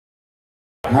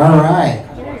All right.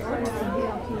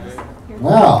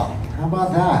 Well, how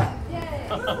about that?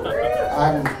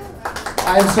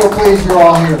 I'm so pleased you're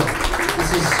all here.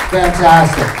 This is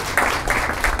fantastic.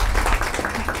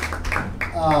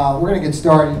 We're going to get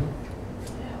started.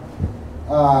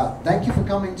 Thank you for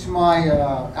coming to my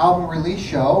album release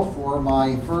show for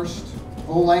my first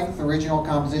full-length original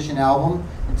composition album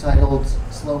entitled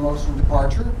Slow Motion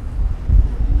Departure.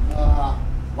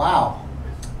 Wow.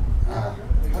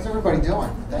 How's everybody doing?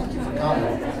 Thank you for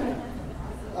coming.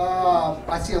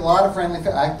 I see a lot of friendly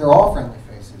faces. They're all friendly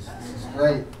faces. This is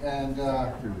great. And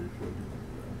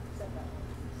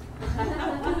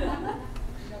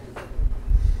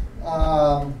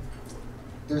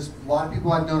there's a lot of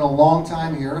people I've known a long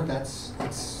time here. It's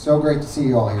so great to see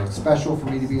you all here. It's special for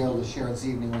me to be able to share this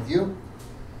evening with you.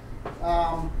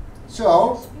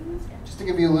 So, just to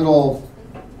give you a little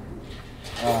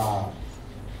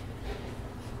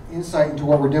insight into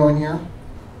what we're doing here.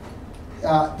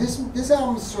 This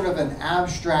album is sort of an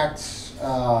abstract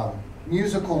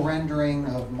musical rendering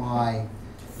of my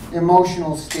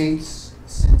emotional states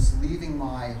since leaving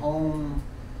my home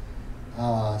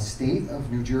state of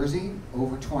New Jersey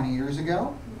over 20 years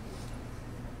ago.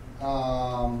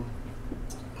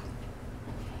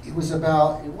 It wasn't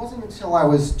until I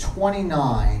was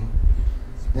 29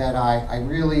 that I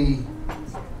really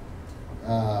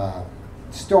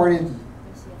started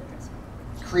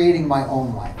creating my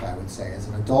own life, I would say, as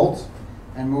an adult,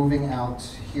 and moving out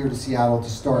here to Seattle to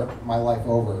start my life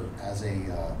over as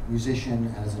a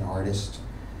musician, and as an artist,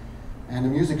 and a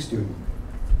music student.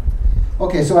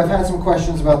 Okay, so I've had some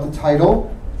questions about the title.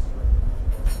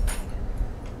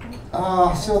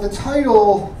 So the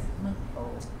title,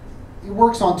 it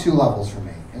works on two levels for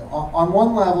me. On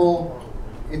one level,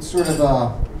 it's sort of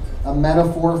a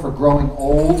metaphor for growing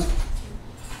old.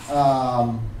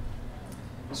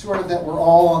 Sort of that we're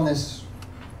all on this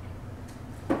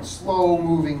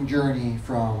slow-moving journey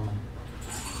from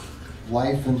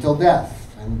life until death.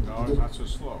 And no, it's not so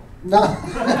slow. No,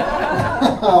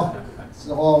 well, it's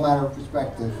all a matter of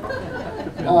perspective.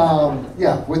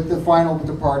 Yeah, with the final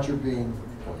departure being,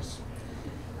 of course.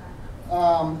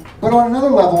 But on another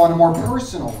level, on a more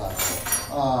personal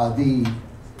level,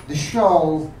 the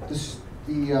show,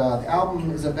 the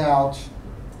album is about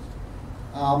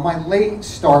my late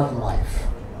start in life.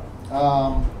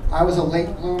 I was a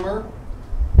late bloomer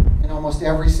in almost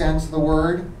every sense of the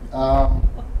word.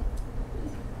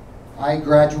 I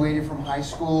graduated from high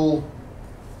school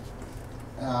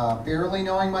barely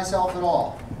knowing myself at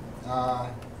all.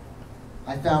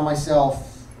 I found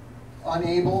myself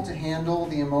unable to handle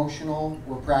the emotional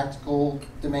or practical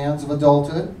demands of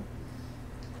adulthood.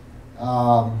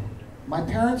 My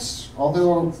parents,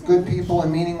 although good people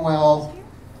and meaning well,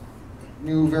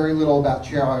 knew very little about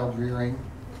child rearing.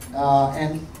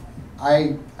 And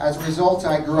as a result,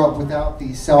 I grew up without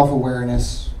the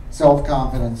self-awareness,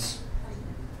 self-confidence,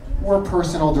 or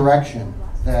personal direction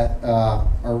that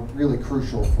are really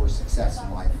crucial for success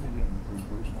in life.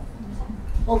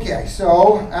 Okay,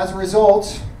 so as a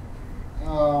result,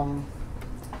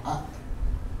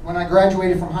 when I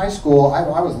graduated from high school,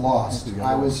 I was lost.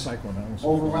 I was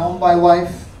overwhelmed by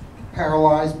life,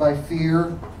 paralyzed by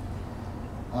fear,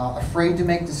 afraid to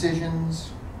make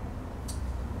decisions.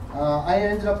 I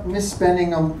ended up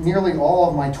misspending nearly all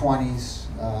of my 20s,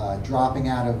 dropping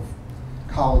out of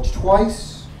college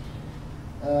twice,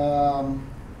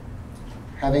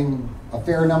 having a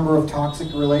fair number of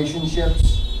toxic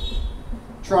relationships,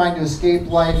 trying to escape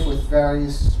life with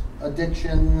various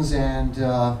addictions, and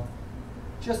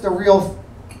just a real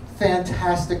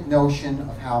fantastic notion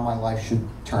of how my life should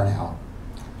turn out.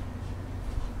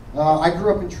 I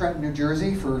grew up in Trenton, New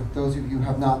Jersey, for those of you who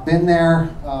have not been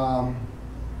there.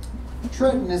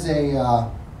 Trenton is a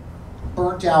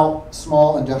burnt-out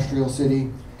small industrial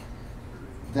city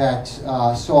that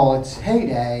saw its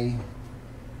heyday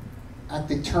at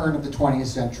the turn of the 20th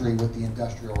century with the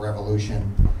Industrial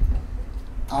Revolution.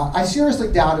 I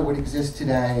seriously doubt it would exist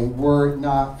today were it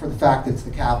not for the fact that it's the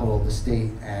capital of the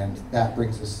state, and that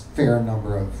brings a fair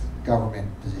number of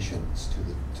government positions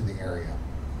to the area.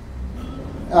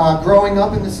 Growing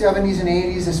up in the 70s and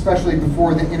 80s, especially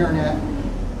before the internet,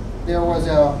 there was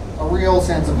a real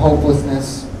sense of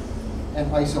hopelessness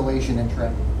and isolation in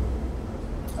Trenton.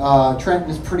 Trenton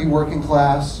is pretty working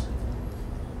class.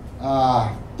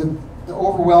 The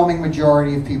overwhelming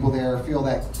majority of people there feel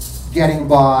that getting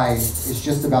by is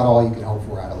just about all you can hope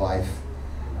for out of life.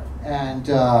 And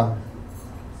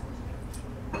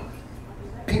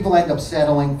people end up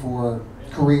settling for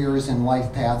careers and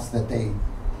life paths that they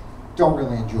don't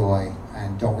really enjoy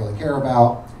and don't really care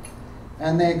about.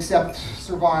 And they accept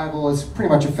survival as pretty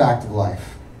much a fact of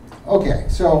life. Okay,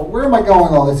 so where am I going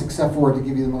with all this except for to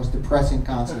give you the most depressing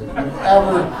concert you've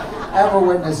ever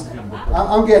witnessed?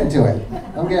 I'm getting to it.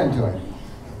 I'm getting to it.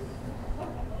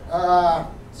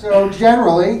 So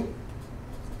generally,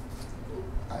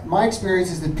 my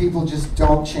experience is that people just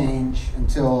don't change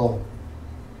until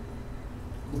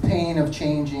the pain of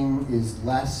changing is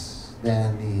less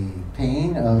than the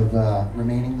pain of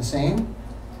remaining the same.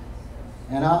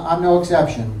 And I'm no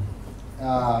exception.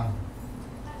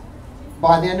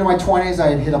 By the end of my 20s, I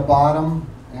had hit a bottom,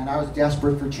 and I was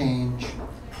desperate for change.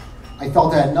 I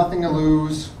felt I had nothing to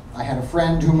lose. I had a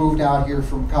friend who moved out here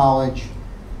from college,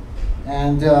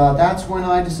 and that's when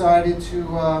I decided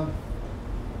to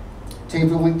take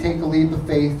a leap of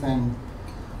faith and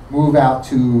move out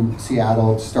to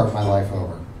Seattle to start my life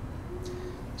over.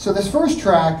 So this first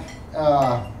track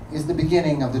is the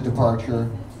beginning of the departure.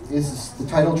 This is the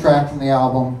title track from the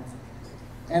album.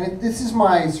 And this is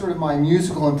my sort of my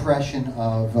musical impression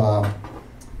of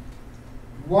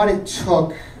what it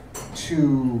took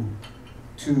to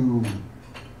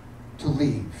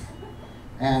leave,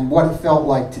 and what it felt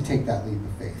like to take that leap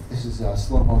of faith. This is a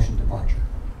slow motion departure.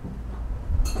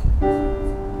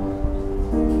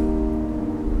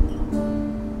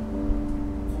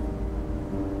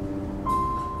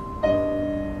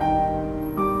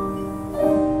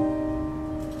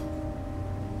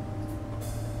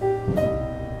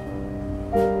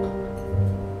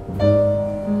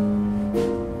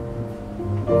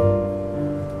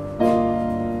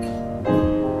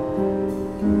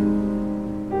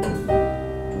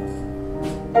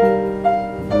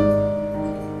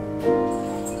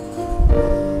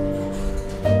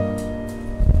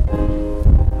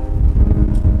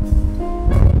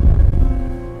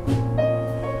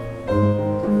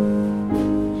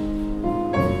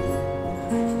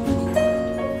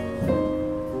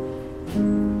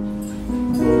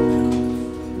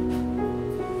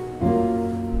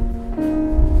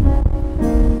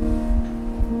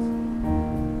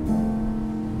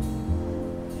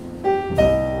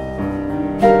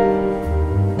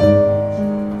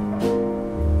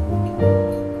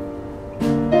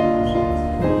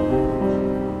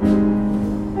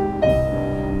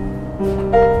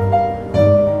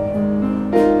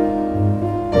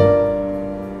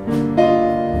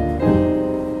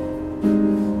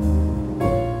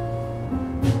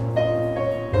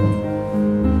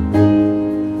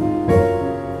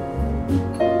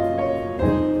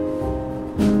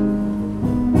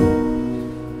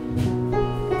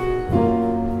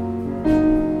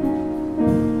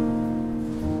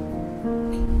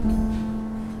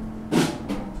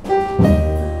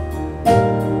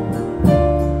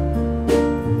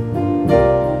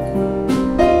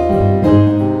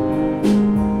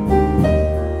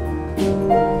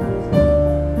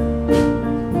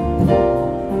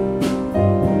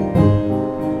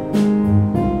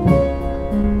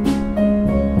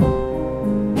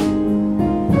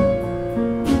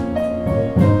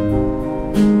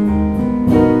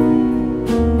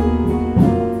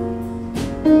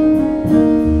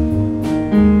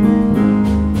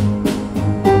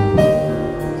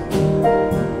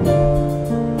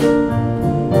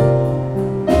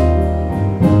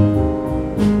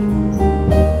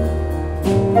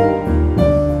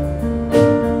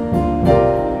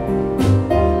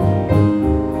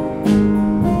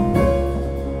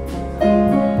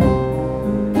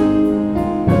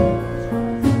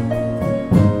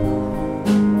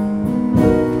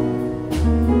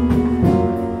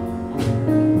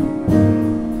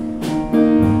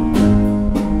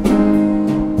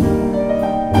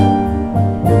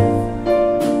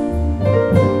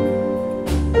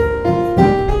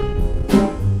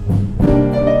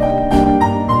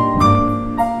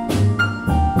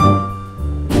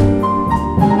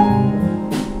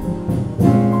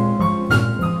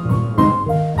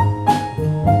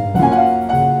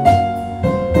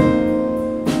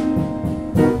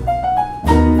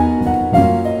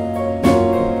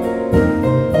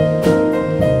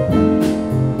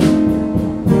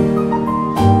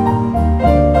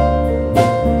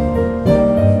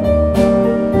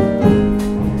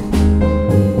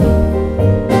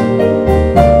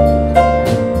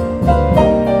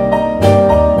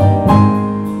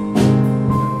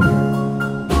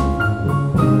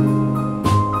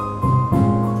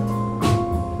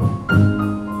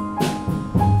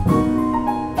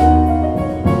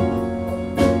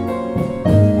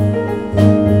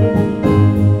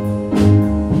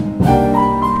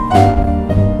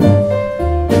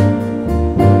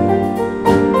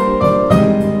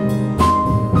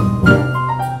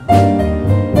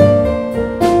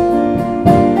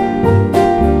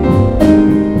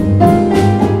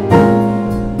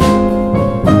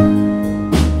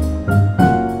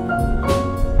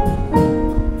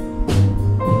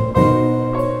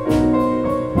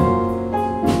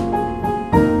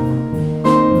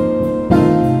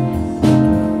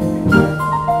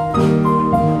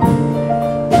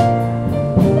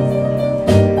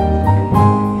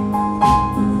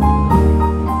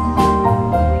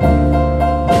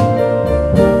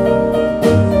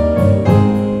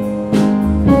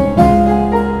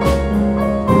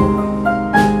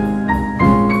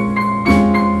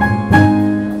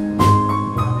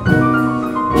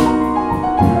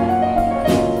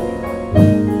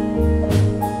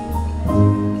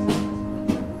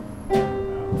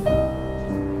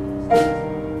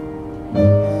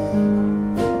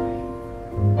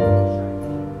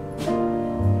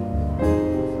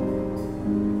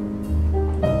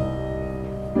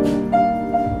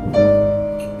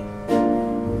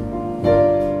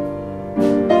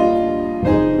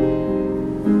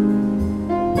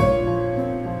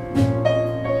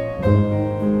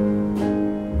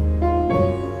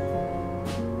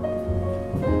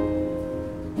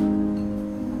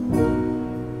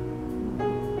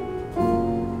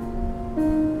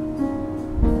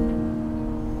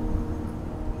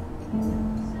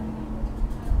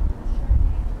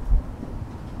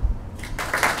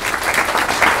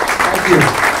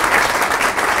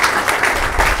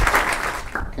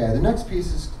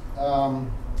 piece is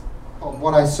called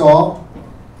What I Saw.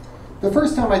 The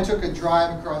first time I took a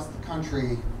drive across the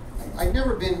country, I'd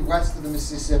never been west of the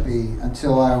Mississippi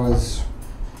until I was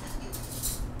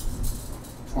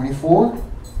 24,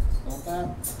 about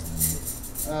that.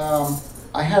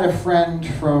 I had a friend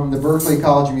from the Berklee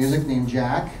College of Music named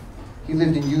Jack. He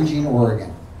lived in Eugene,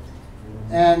 Oregon.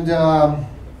 And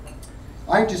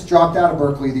I just dropped out of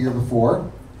Berklee the year before.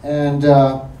 And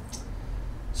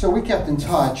so we kept in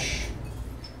touch.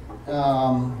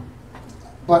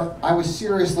 But I was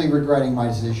seriously regretting my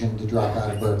decision to drop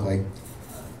out of Berklee.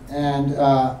 And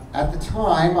at the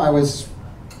time, I was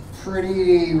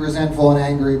pretty resentful and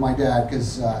angry at my dad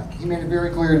because he made it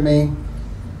very clear to me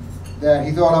that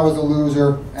he thought I was a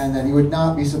loser and that he would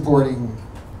not be supporting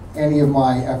any of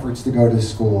my efforts to go to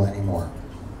school anymore.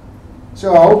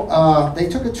 So they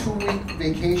took a 2-week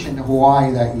vacation to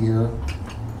Hawaii that year,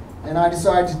 and I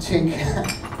decided to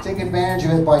take advantage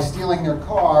of it by stealing their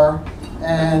car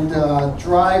and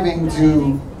driving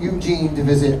to Eugene to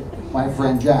visit my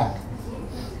friend Jack.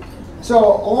 So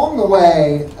along the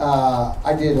way,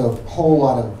 I did a whole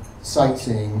lot of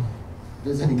sightseeing,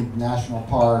 visiting national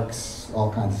parks,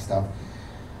 all kinds of stuff,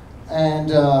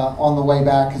 and on the way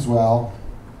back as well.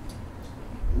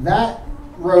 That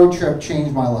road trip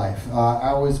changed my life.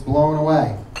 I was blown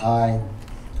away.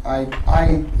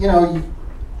 You know,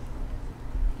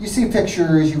 you see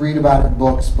pictures, you read about it in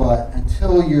books, but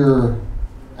until you're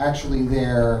actually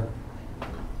there,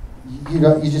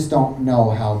 you just don't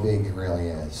know how big it really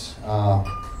is. I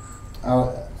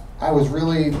was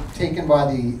really taken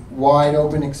by the wide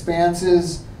open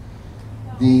expanses,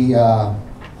 the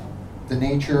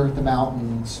nature, the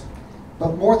mountains,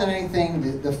 but more than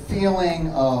anything, the feeling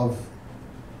of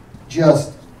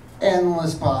just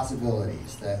endless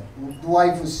possibilities, that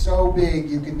life was so big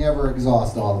you could never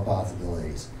exhaust all the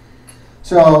possibilities.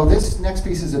 So this next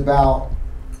piece is about,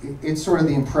 it's sort of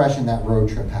the impression that road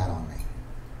trip had on me.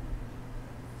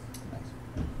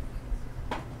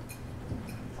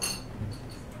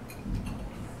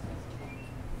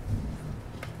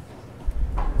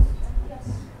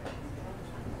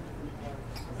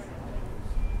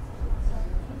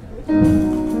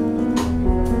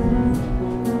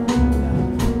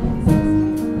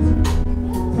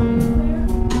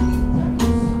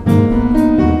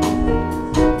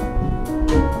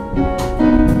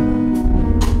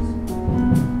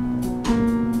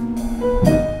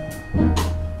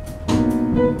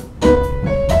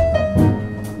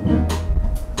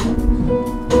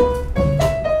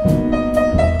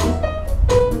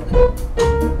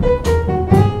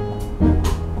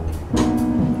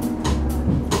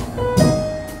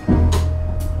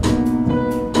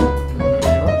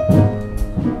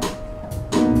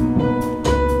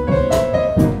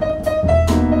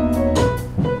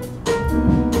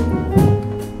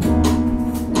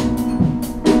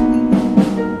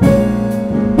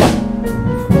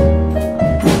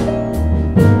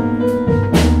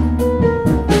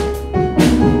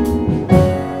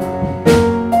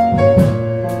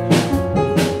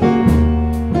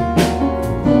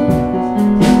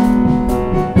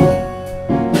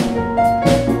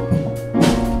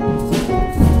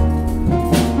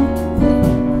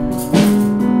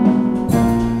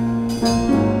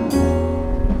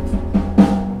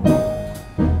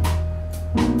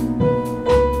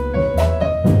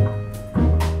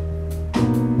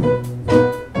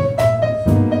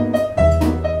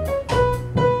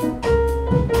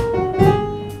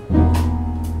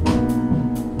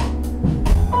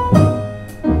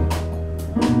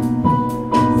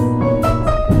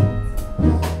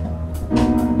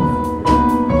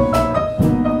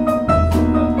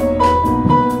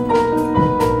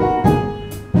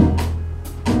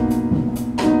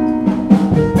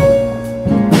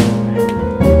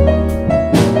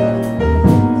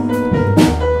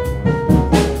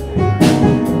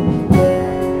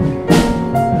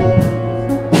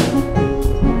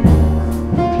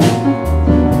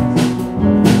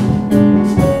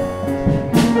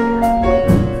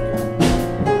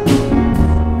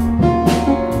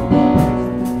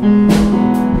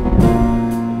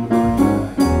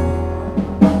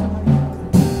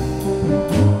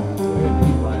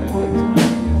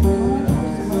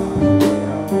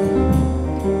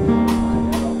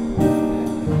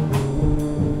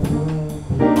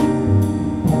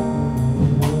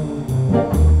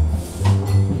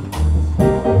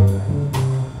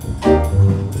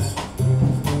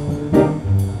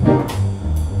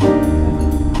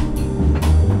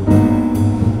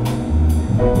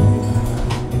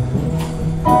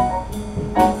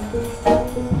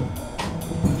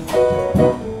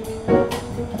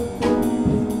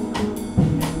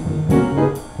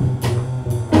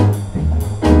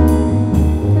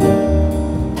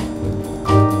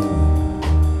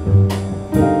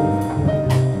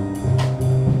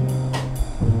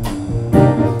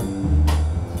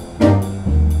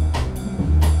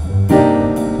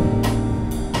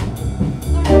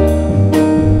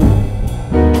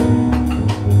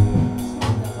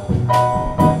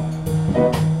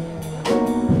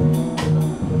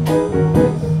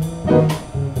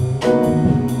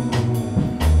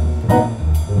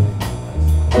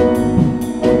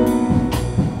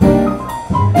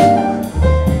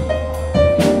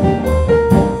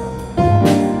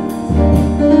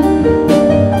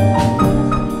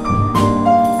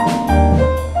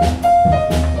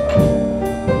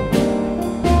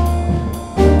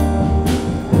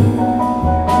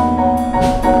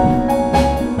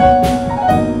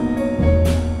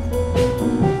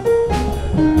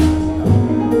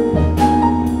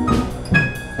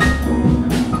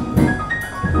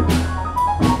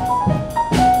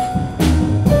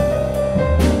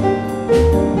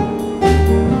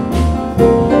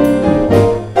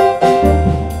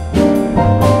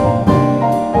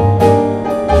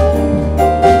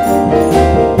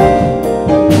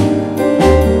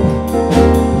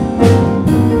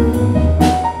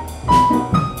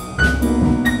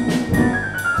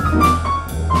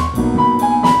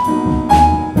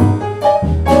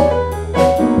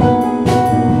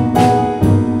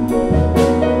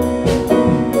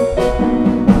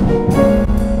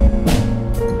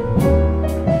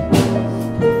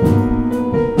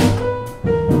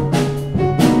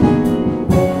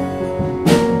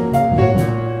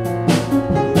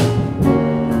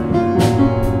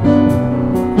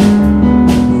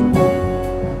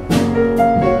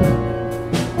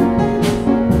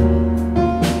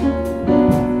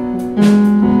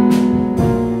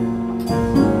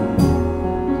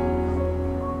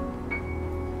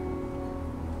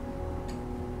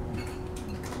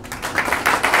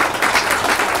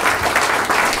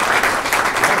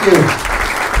 Thank you.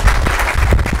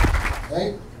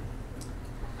 Right?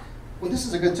 Well, this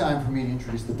is a good time for me to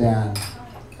introduce the band.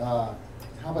 How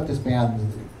about this band?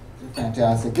 They're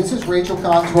fantastic. This is Rachel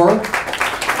Contour.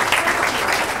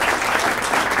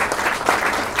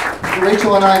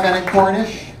 Rachel and I met in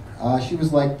Cornish. She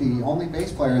was like the only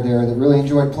bass player there that really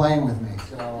enjoyed playing with me.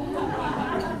 So.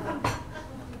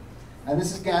 And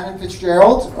this is Gannon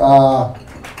Fitzgerald.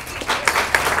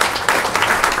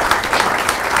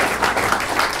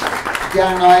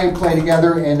 Gannon and I play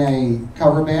together in a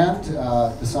cover band,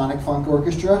 the Sonic Funk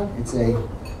Orchestra. It's a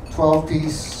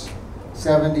 12-piece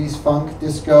 70s funk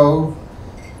disco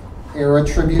era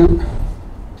tribute.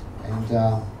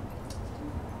 And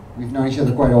we've known each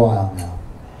other quite a while now.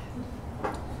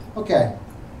 Okay.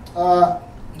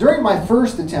 During my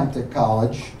first attempt at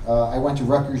college, I went to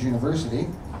Rutgers University,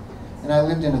 and I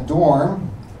lived in a dorm.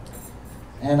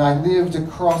 And I lived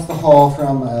across the hall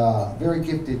from a very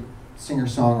gifted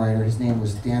singer-songwriter. His name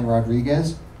was Dan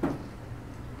Rodriguez.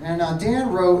 And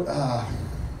Dan wrote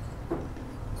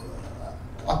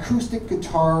acoustic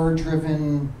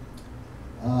guitar-driven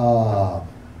pop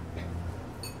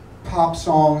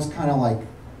songs, kind of like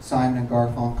Simon and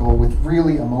Garfunkel, with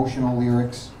really emotional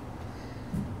lyrics.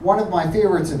 One of my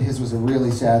favorites of his was a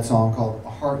really sad song called "A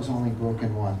Heart Is Only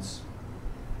Broken Once."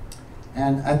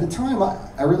 And at the time,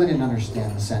 I really didn't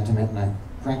understand the sentiment, and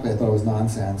frankly, I thought it was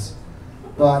nonsense.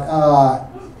 But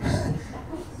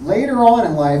later on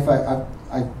in life,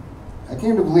 I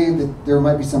came to believe that there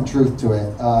might be some truth to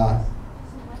it.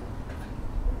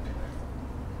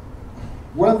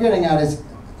 What I'm getting at is,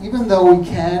 even though we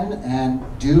can and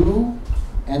do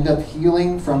end up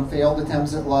healing from failed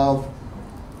attempts at love,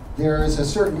 there is a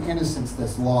certain innocence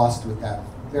that's lost with that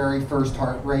very first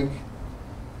heartbreak,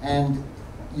 and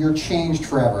you're changed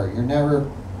forever. You're never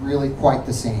really quite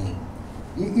the same.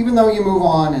 Even though you move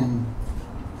on and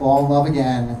fall in love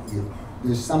again,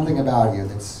 there's something about you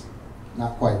that's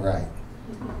not quite right.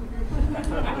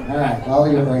 All right, I'll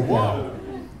leave it right there.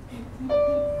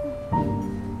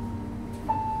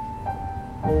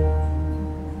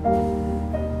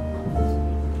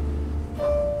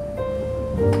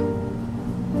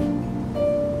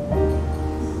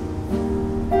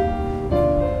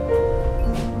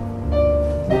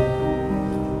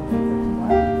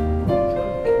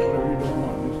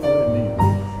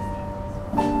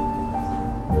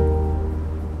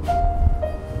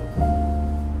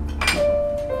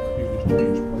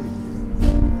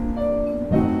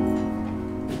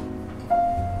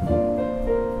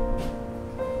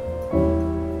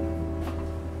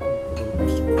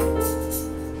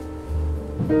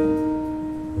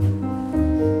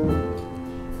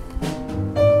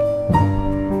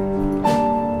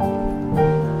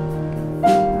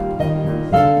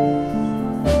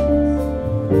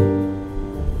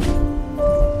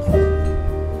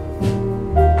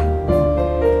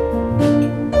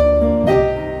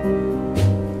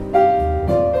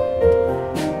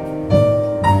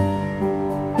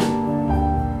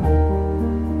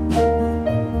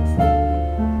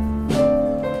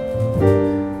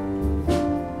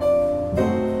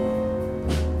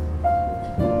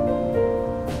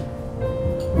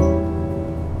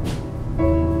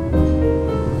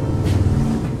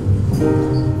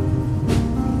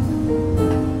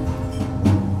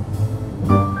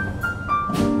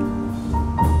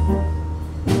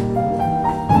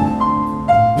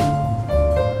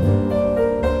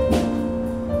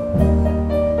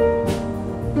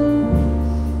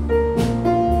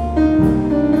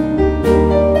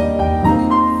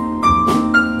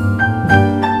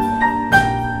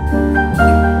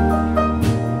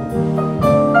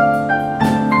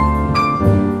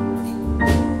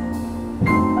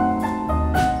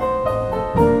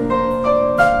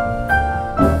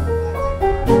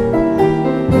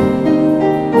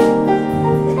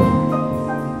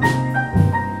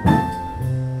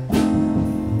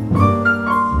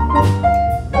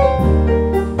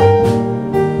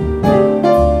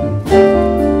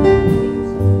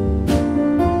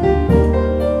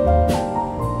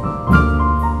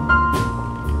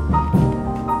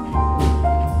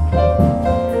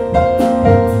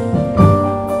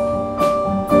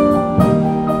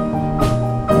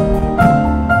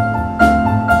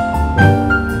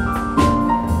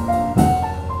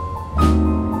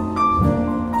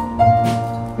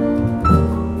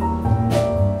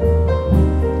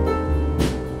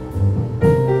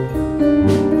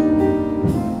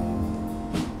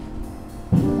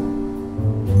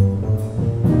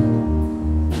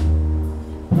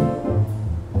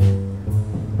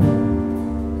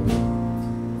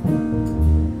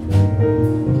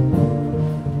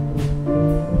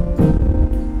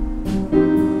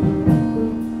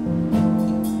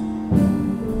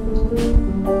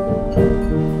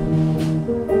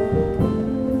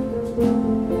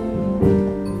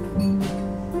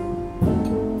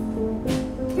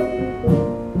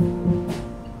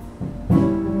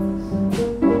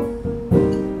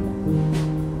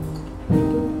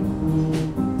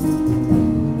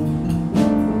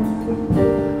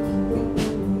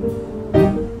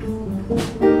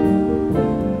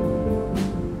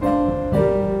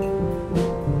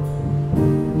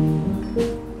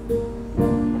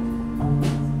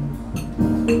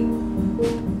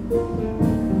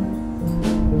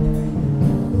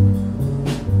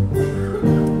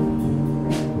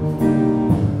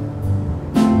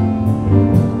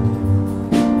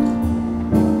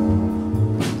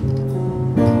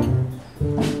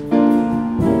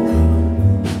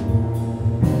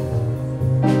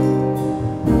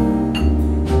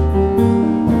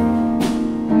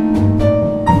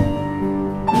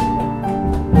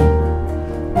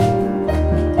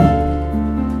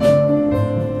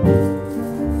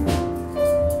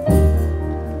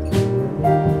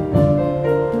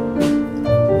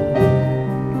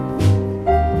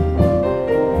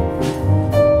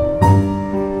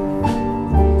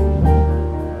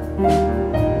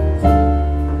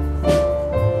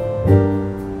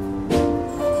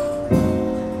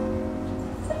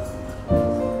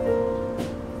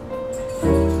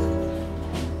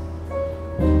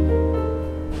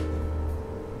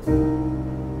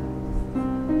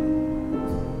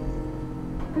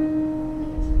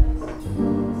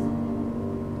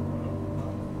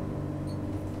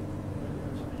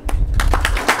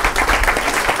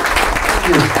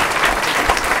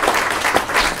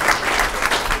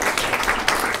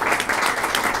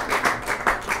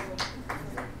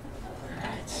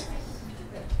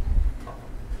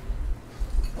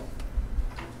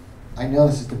 I know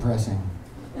this is depressing.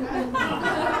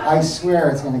 I swear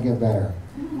it's going to get better.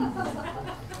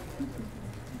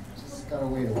 Just gotta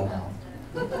wait a while.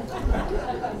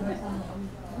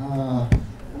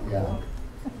 Yeah.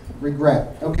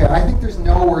 Regret. Okay, I think there's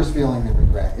no worse feeling than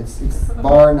regret. It's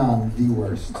bar none the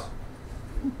worst.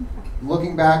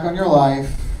 Looking back on your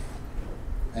life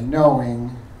and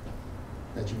knowing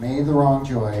that you made the wrong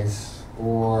choice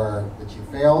or that you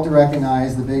failed to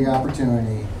recognize the big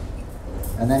opportunity,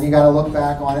 and then you got to look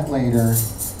back on it later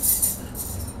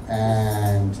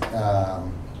and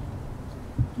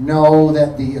know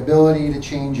that the ability to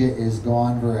change it is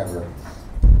gone forever.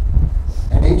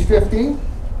 At age 50,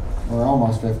 or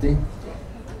almost 50,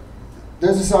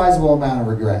 there's a sizable amount of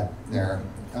regret there.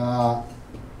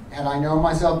 Had I known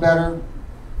myself better,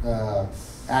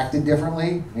 acted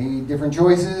differently, made different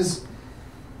choices,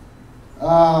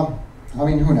 I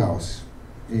mean, who knows?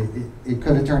 It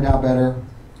could have turned out better.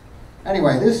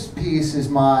 Anyway, this piece is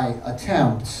my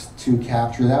attempt to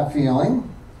capture that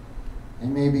feeling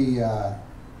and maybe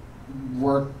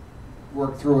work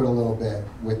through it a little bit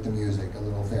with the music, a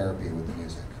little therapy with the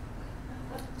music.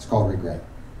 It's called Regret.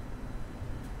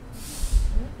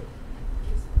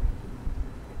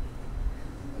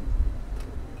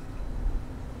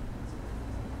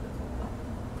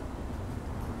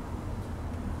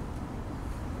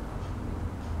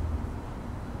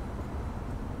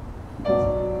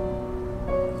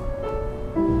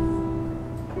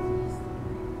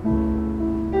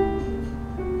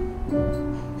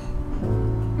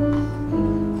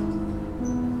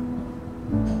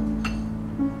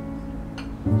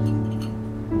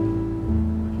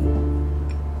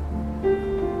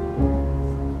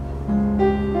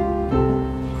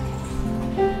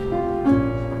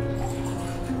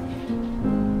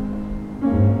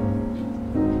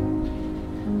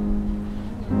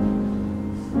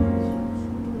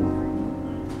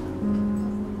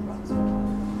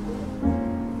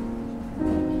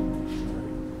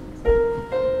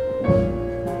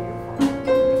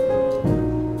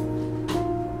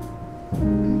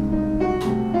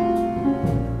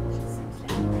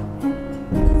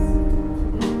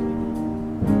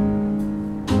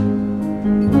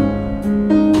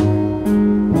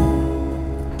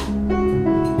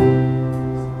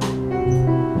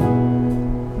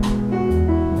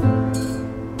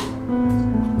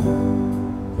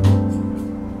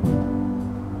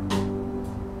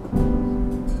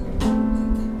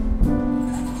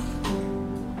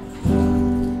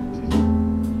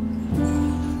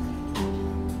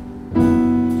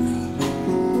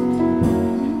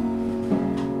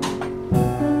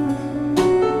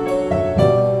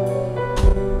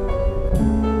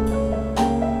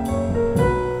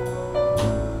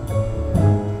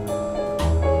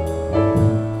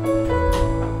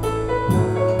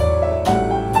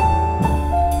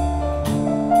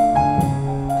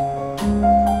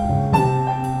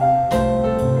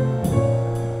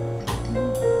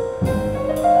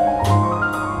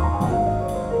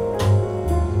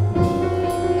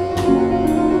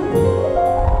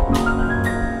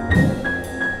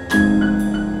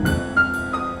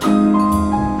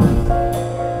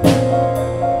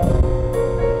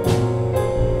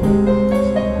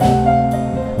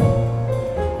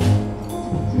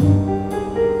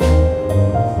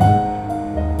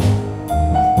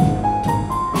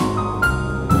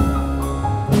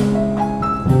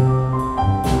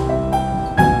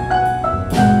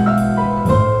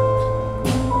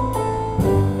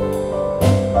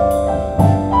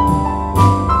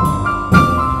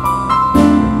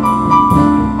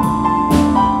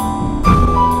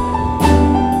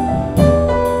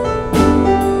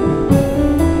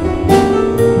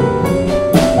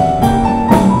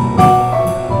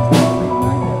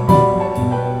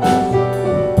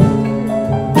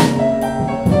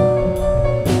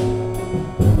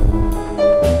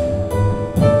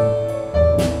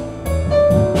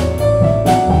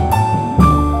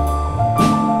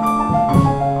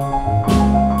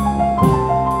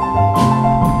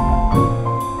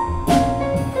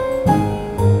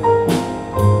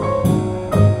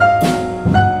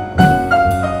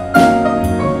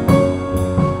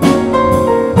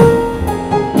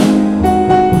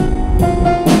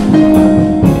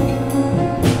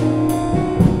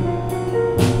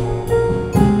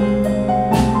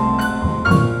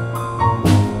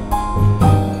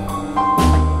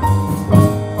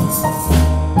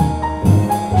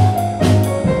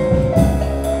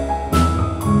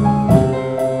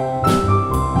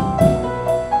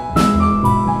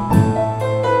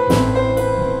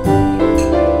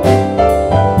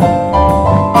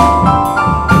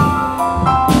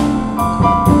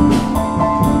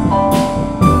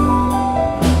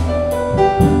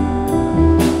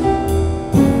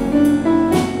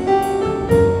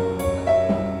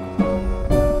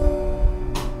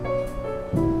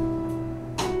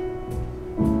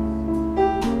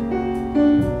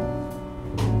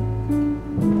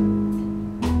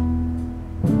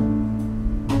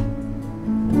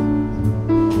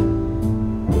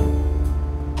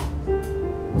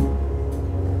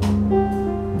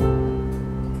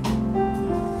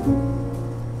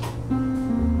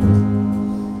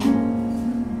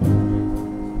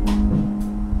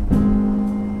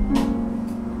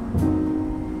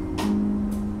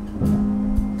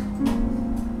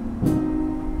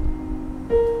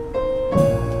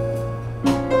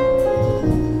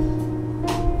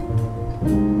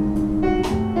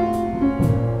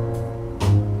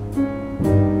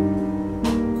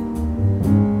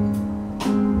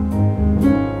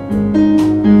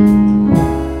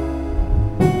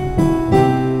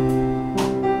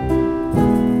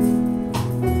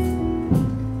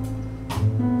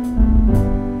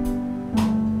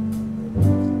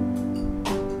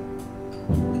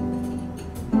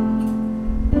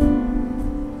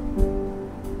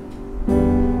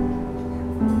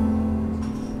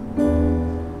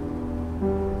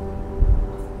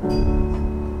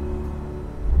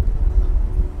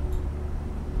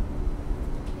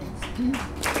 Thank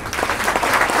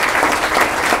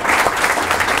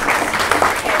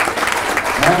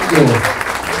you.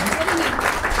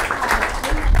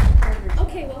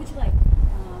 Okay, what would you like?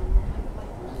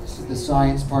 This is the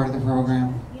science part of the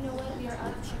program. You know what? We are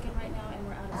out of chicken right now, and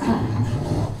we're out of chicken.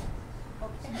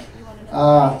 Okay, you want to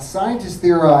know? Scientists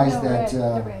theorize that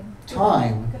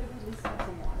time,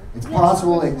 it's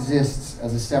possible it exists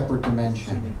as a separate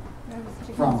dimension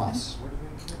from us.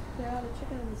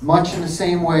 Much in the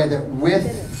same way that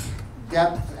width,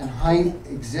 depth, and height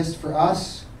exist for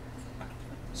us.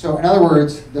 So in other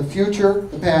words, the future,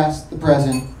 the past, the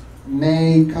present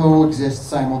may coexist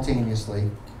simultaneously.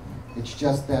 It's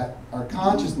just that our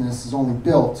consciousness is only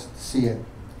built to see it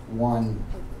one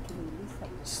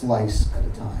slice at a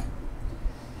time.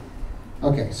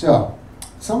 Okay, so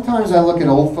sometimes I look at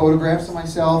old photographs of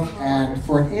myself, and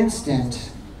for an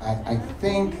instant, I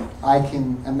think I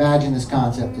can imagine this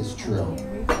concept is true.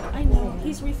 I know,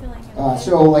 he's refilling it.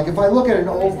 So like if I look at an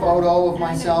old photo of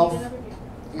myself,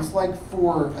 it's like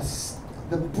for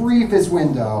the briefest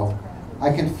window,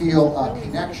 I can feel a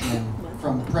connection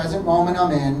from the present moment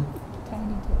I'm in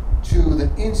to the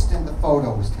instant the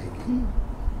photo was taken.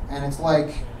 And it's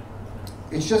like,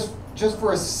 it's just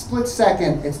for a split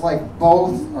second, it's like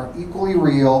both are equally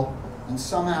real and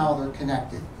somehow they're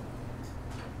connected.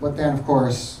 But then of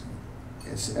course,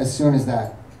 as soon as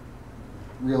that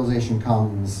realization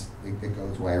comes, it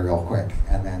goes away real quick.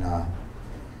 And then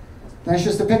it's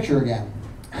just a picture again.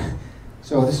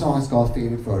 So this song is called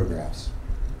Faded Photographs.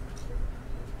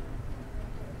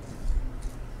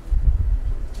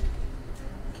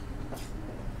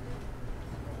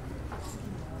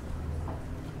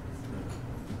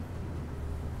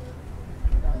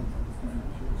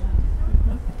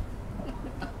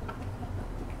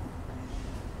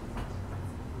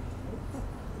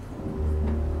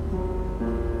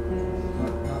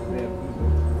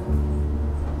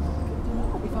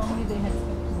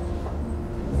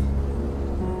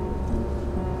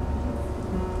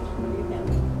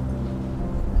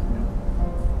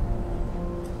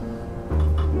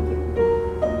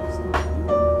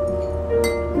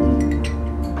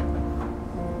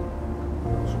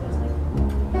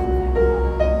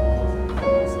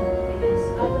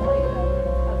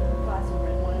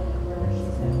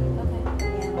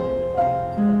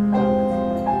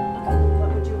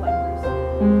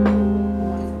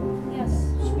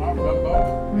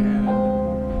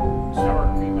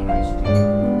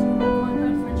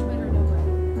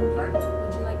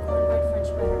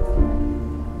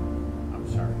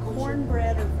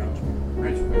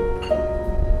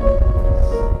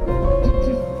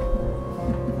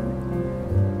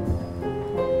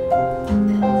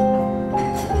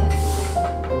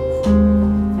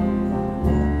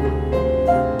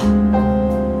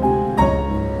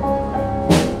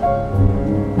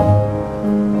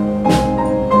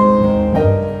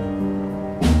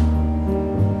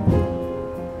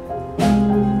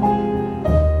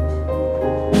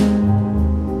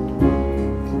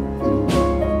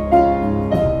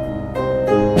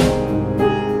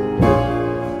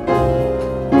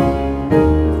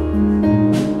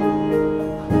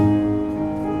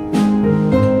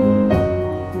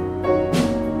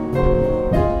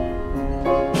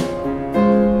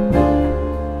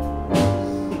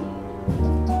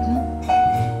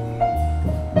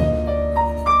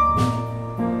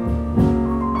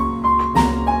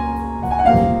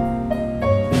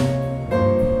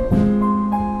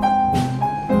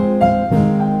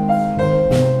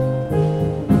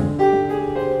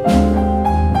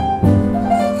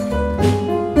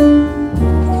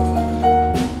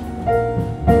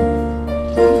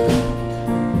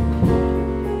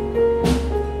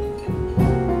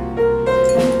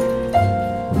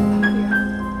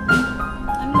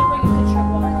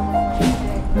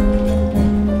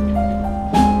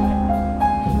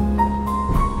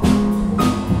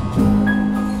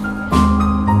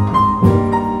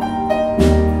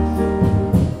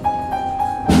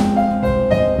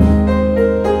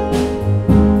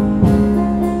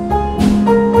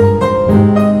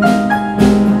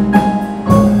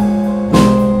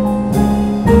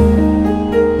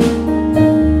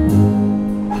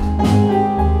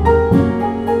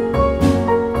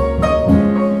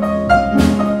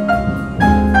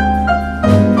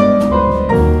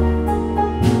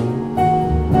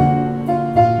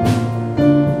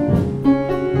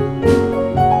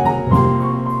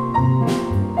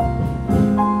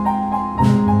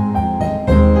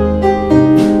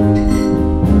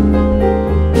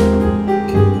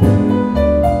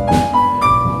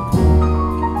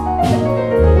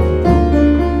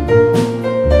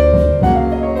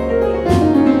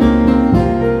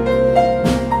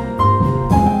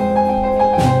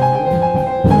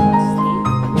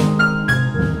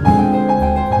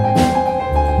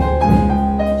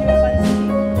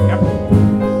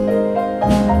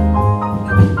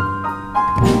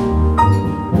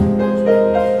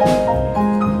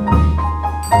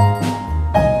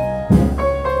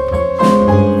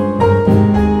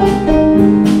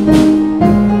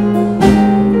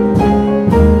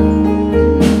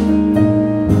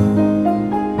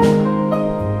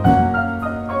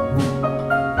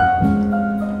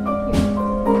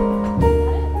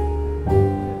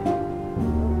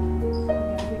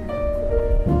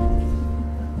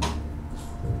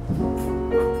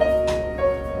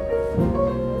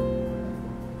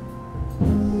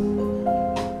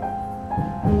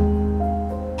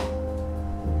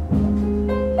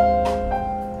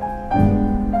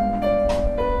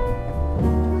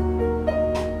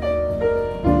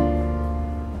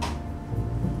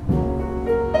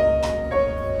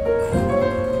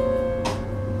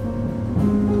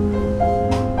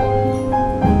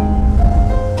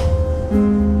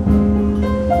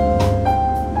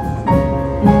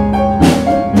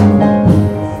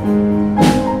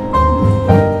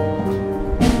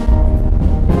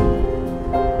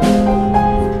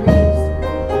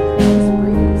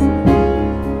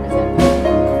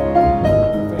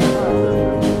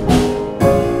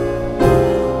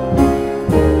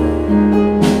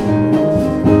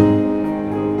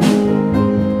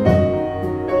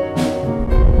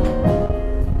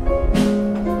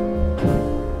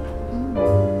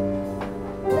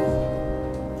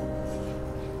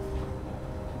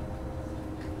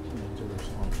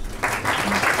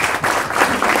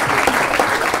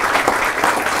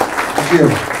 Thank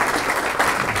you.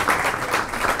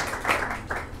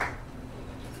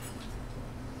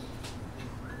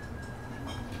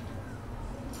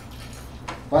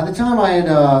 By the time I had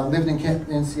lived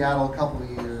in Seattle a couple of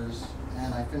years,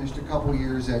 and I finished a couple of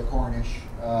years at Cornish,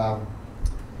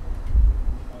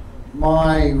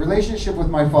 my relationship with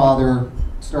my father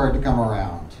started to come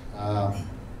around. I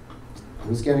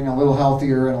was getting a little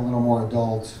healthier and a little more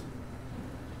adult.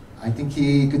 I think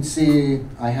he could see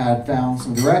I had found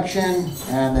some direction,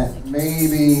 and that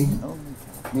maybe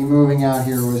me moving out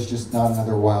here was just not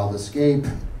another wild escape.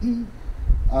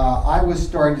 I was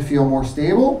starting to feel more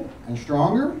stable and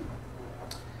stronger,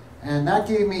 and that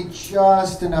gave me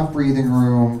just enough breathing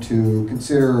room to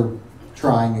consider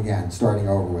trying again, starting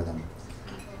over with him.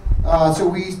 So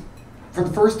we, for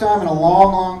the first time in a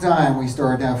long, long time, we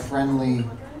started to have friendly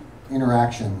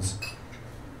interactions.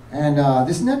 And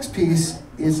this next piece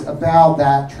is about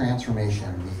that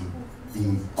transformation,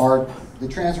 the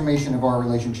transformation of our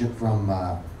relationship from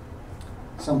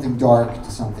something dark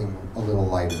to something a little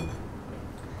lighter.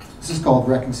 This is called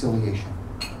reconciliation.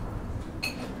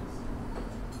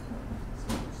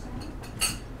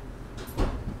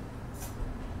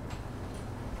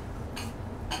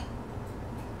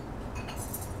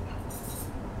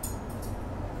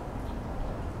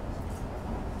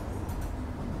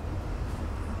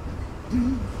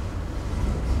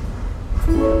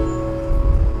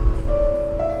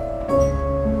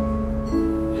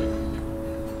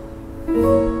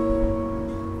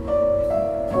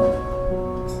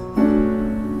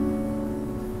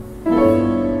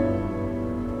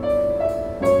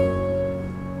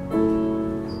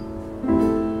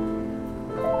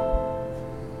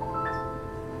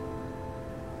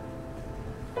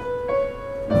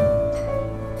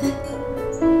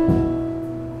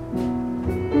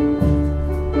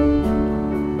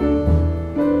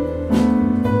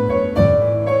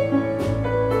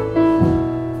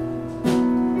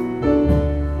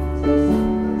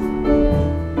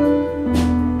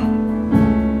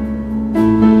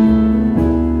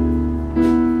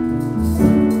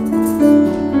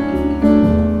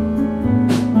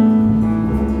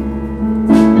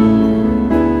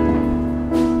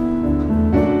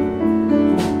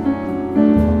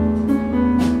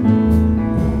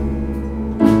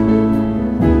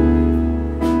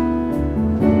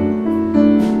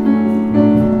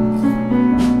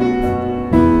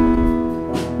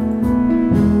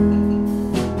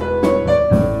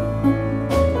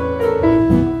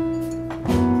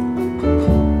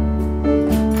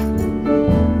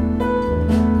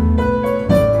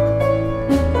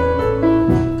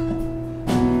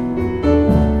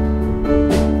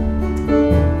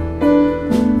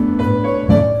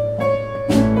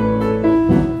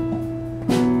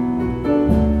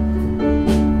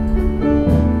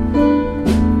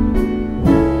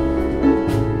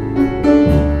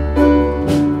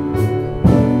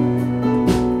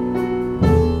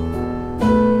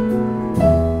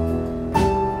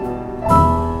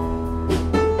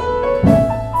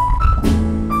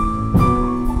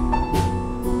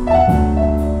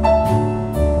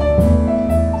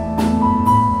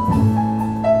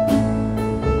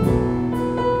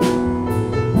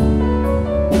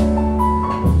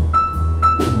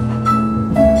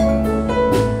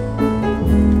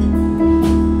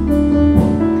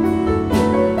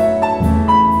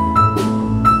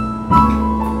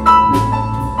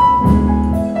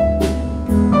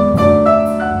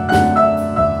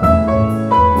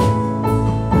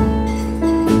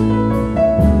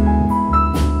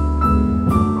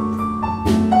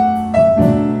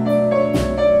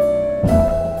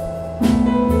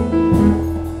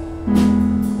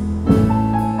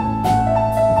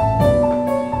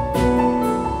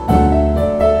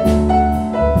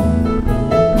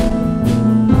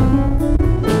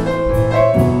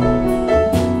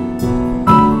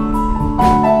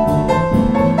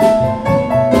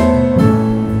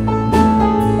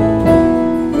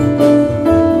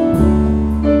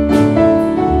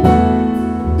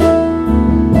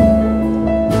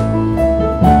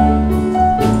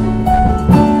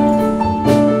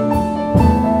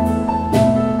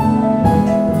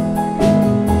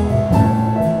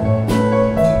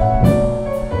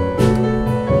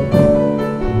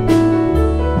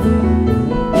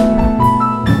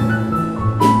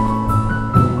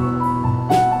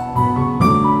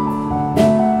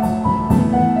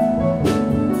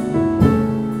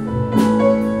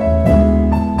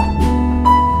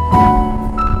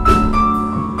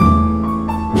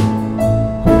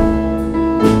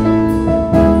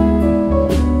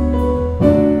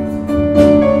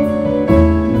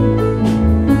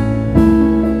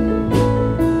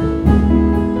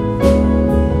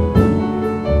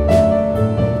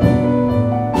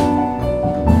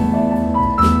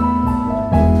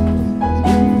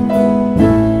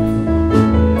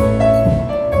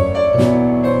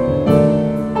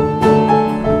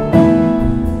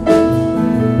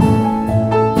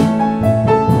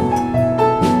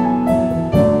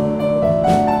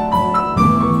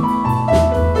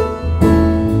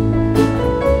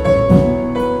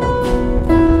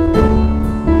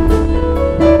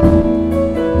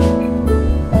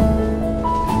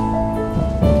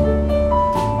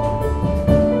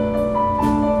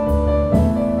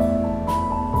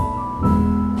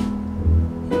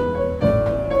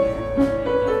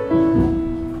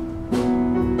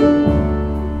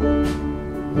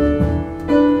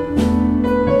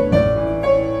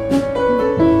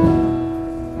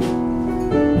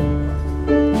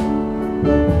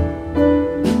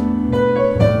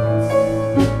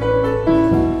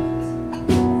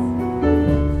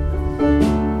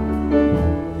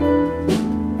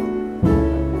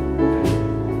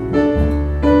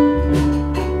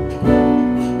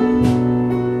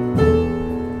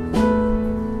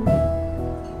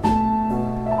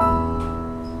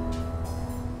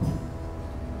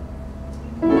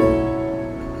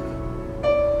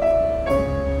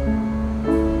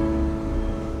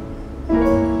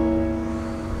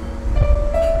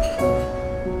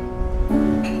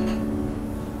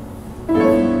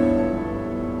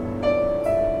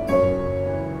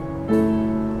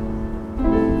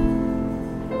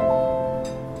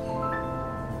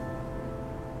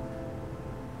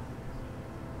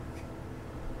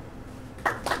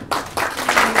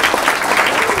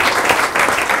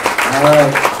 All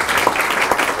right.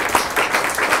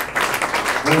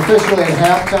 We're officially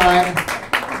at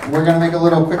halftime. We're going to make a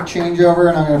little quick changeover,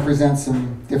 and I'm going to present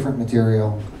some different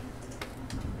material.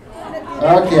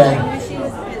 Okay.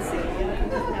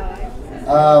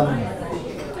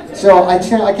 So I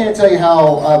can't tell you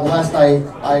how blessed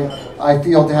I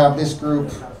feel to have this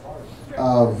group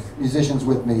of musicians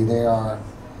with me. They are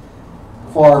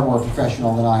far more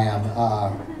professional than I am.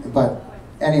 But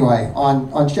anyway,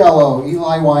 on cello,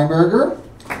 Eli Weinberger.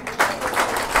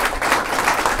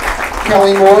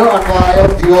 Kelly Moore on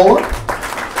viola.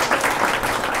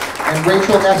 And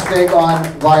Rachel Nesvig on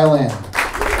violin.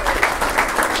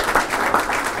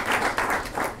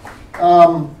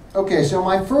 Okay, so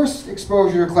my first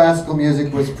exposure to classical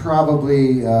music was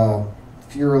probably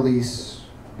Furelise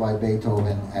by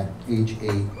Beethoven at age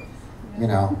 8, you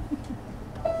know.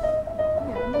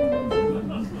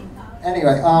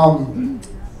 Anyway,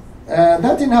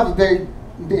 that didn't have a big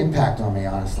impact on me,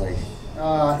 honestly.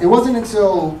 It wasn't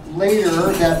until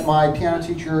later that my piano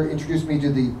teacher introduced me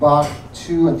to the Bach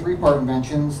 2- and 3-part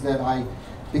inventions that I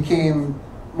became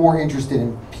more interested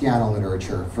in piano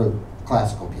literature, for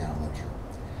classical piano literature.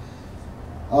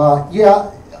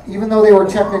 Yeah, even though they were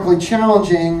technically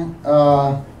challenging,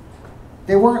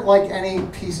 they weren't like any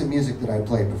piece of music that I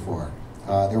played before.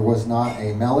 There was not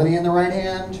a melody in the right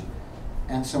hand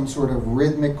and some sort of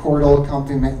rhythmic chordal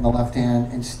accompaniment in the left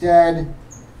hand. Instead,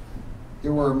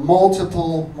 there were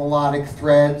multiple melodic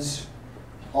threads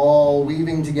all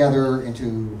weaving together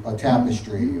into a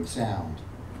tapestry of sound.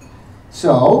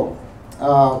 So,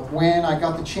 when I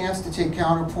got the chance to take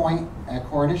counterpoint at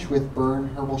Cornish with Bern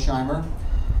Herbolsheimer,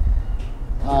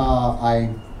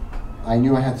 I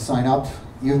knew I had to sign up,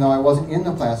 even though I wasn't in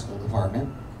the classical department.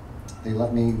 They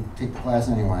let me take the class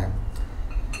anyway.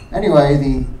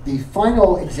 Anyway, the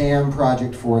final exam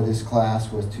project for this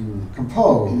class was to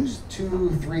compose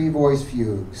 2 3-voice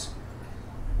fugues,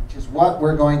 which is what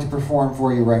we're going to perform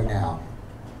for you right now.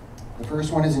 The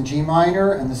first one is in G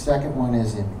minor, and the second one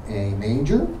is in A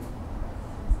major.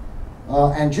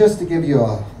 And just to give you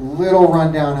a little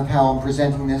rundown of how I'm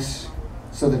presenting this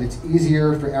so that it's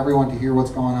easier for everyone to hear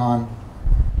what's going on,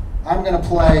 I'm going to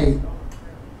play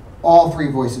all 3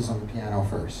 voices on the piano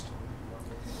first.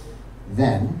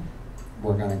 Then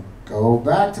we're going to go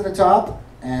back to the top,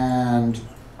 and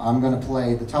I'm going to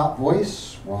play the top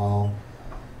voice while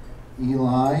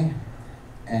Eli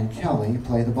and Kelly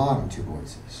play the bottom 2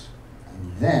 voices.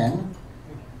 And then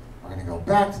we're going to go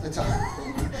back to the top,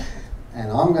 and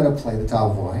I'm going to play the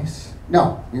top voice.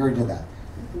 No, we already did that.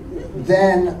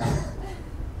 Then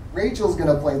Rachel's going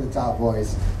to play the top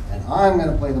voice, and I'm going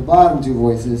to play the bottom 2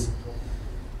 voices.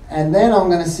 And then I'm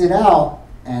going to sit out,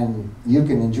 and you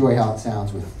can enjoy how it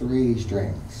sounds with 3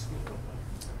 strings.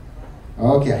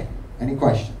 Okay, any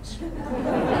questions? Here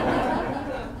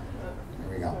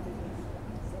we go.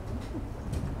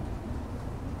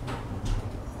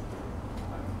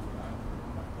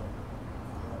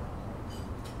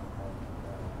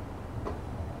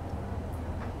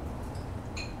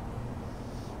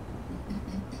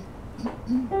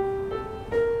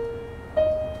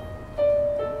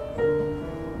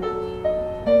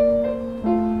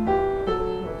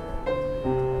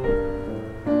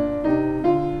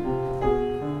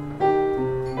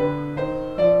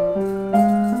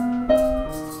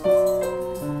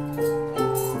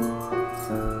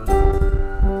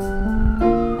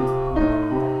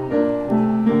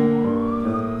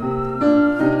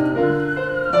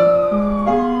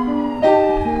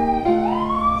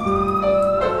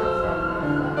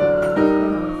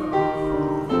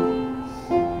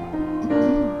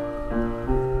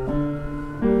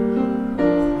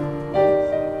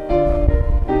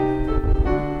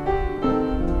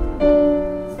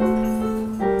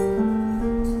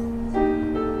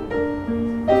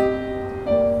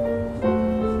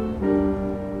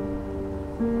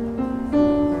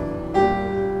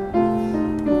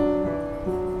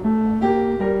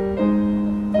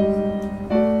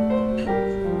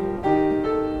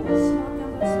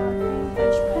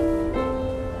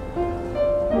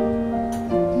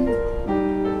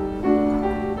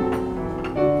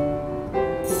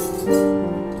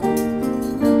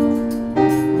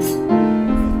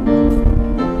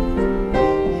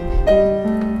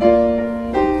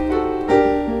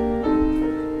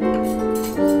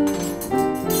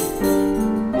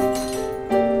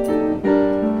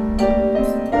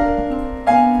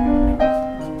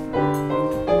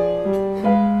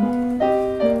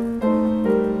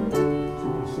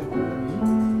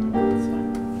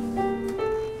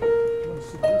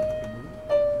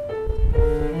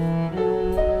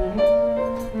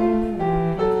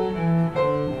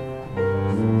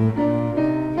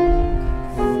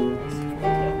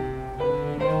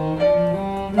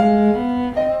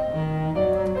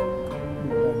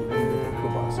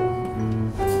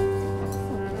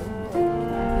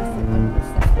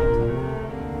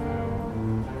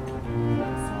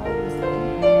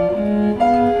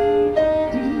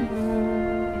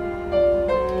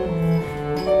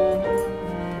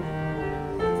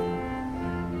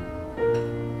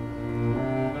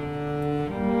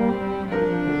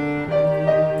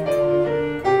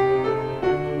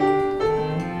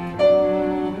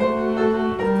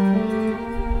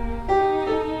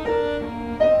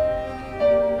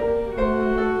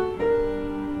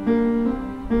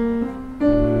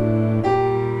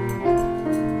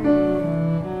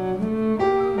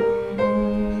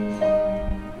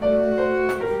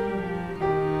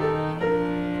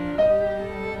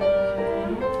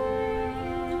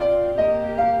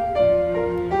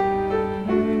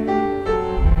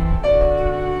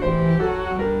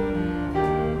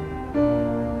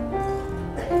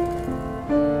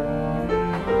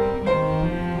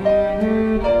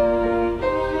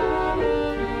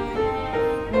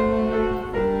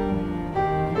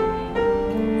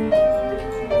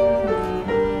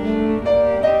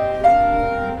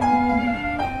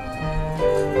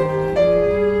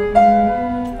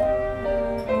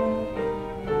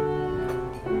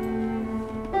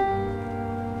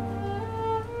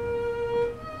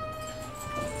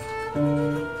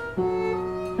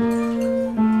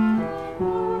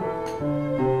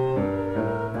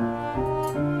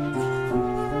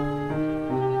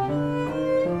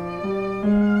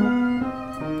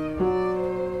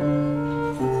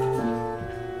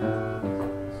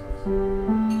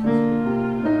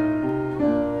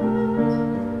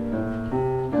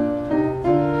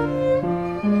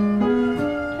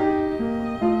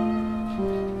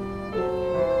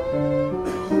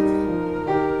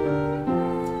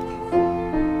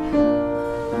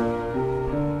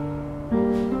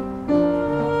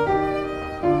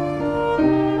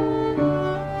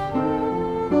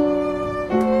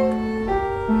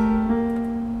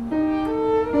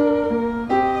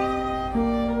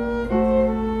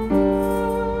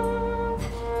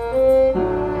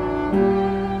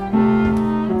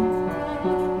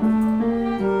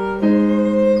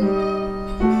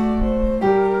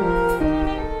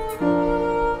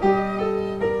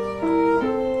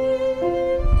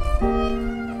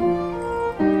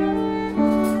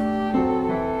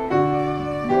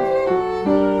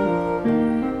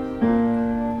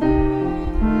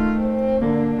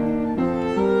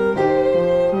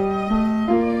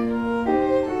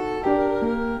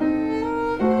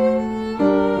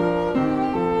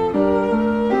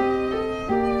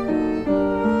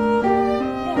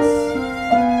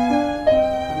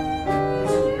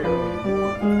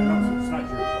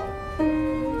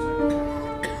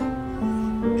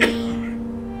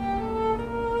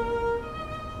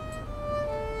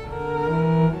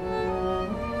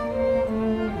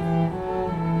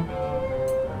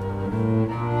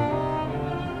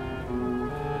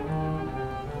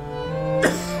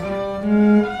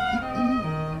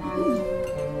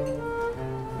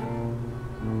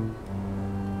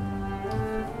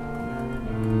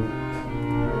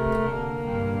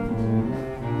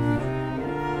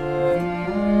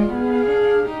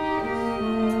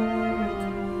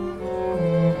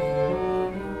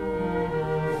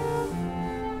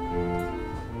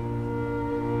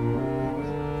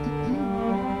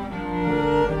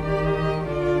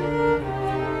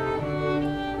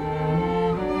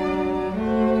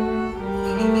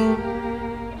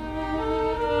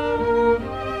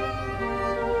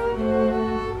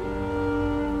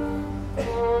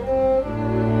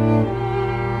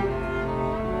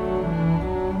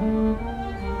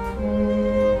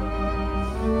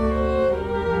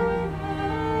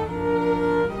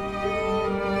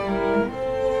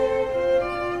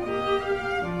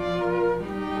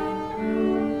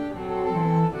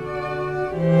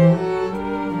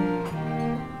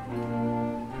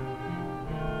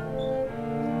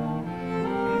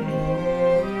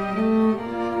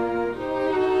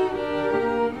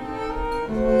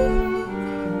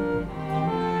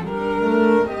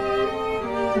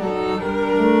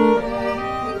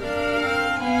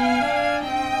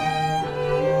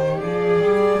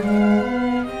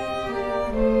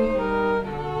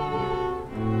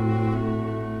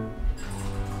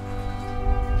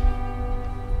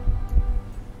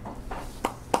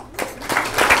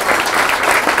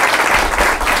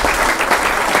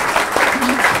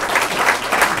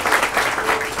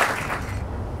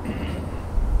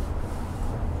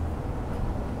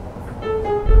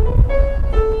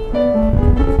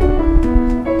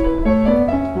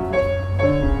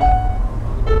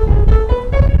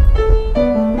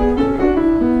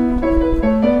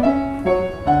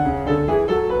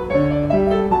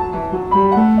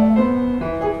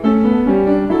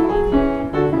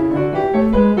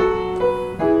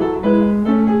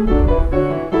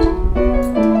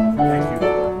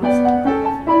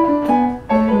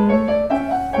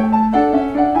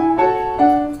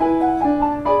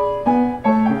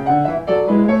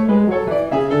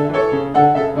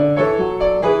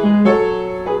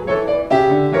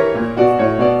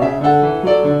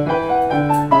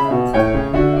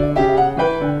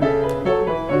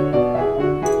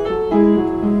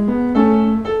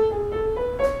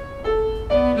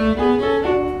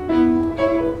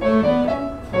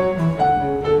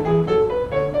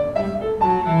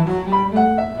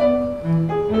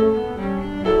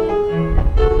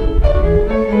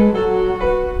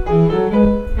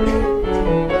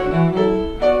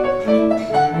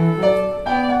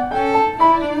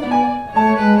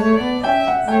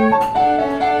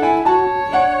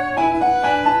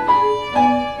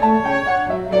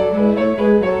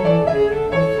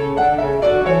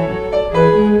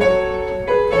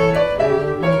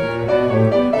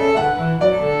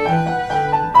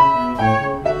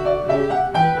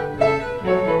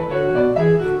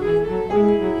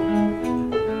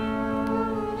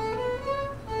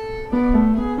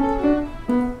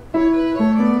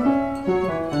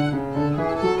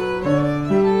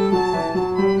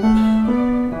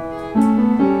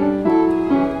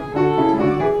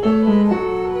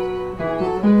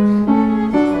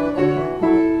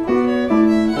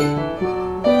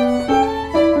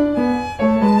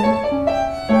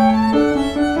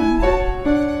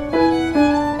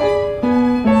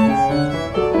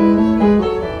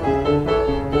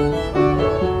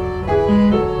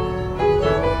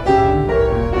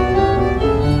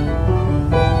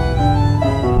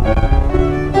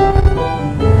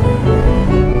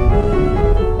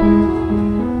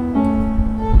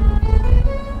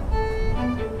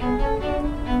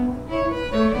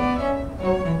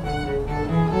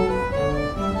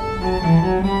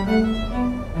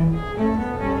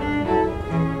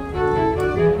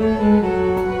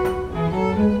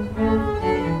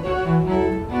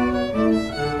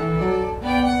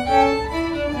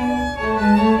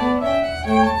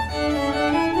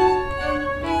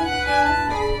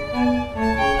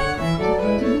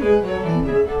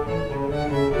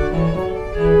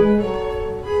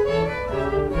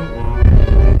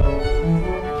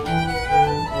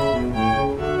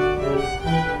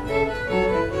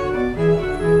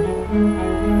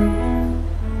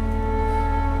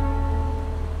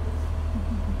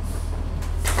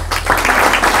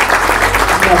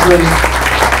 up pretty.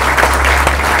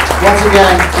 Once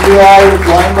again, Eli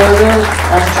Weinberger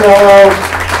on cello,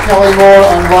 Kelly Moore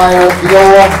on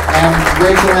viola, and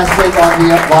Rachel Estate on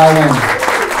the violin.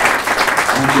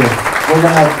 Thank you. We're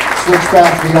going to switch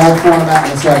back to the old format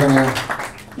in a second here.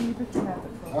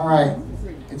 All right.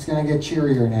 It's going to get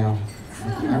cheerier now.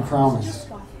 I promise.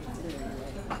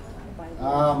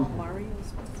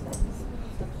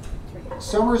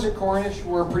 Summers at Cornish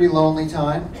were a pretty lonely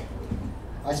time.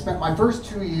 I spent my first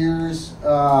 2 years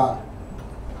at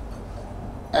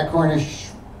Cornish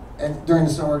and during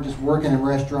the summer just working in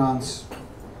restaurants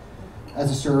as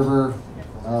a server,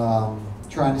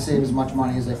 trying to save as much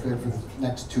money as I could for the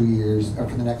next 2 years, or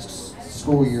for the next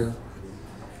school year.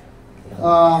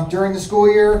 During the school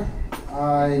year,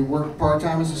 I worked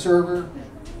part-time as a server.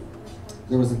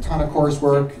 There was a ton of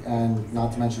coursework and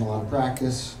not to mention a lot of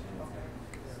practice.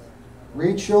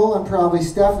 Rachel and probably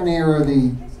Stephanie are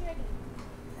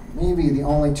maybe the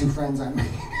only two friends I made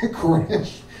at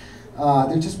Cornish.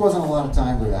 There just wasn't a lot of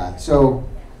time for that. So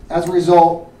as a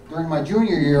result, during my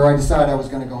junior year, I decided I was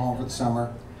going to go home for the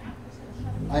summer.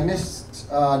 I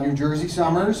missed New Jersey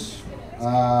summers.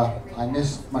 I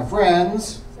missed my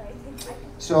friends.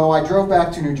 So I drove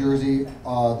back to New Jersey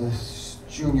this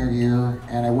junior year,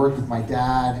 and I worked with my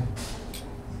dad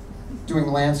doing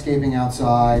landscaping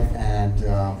outside, and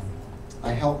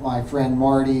I helped my friend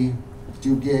Marty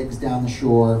do gigs down the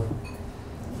shore.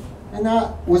 And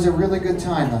that was a really good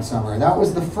time that summer. That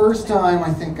was the first time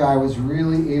I think I was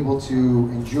really able to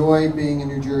enjoy being in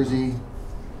New Jersey,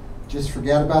 just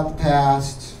forget about the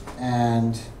past,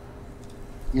 and,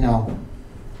 you know,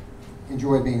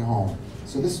 enjoy being home.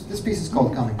 So this piece is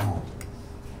called Coming Home.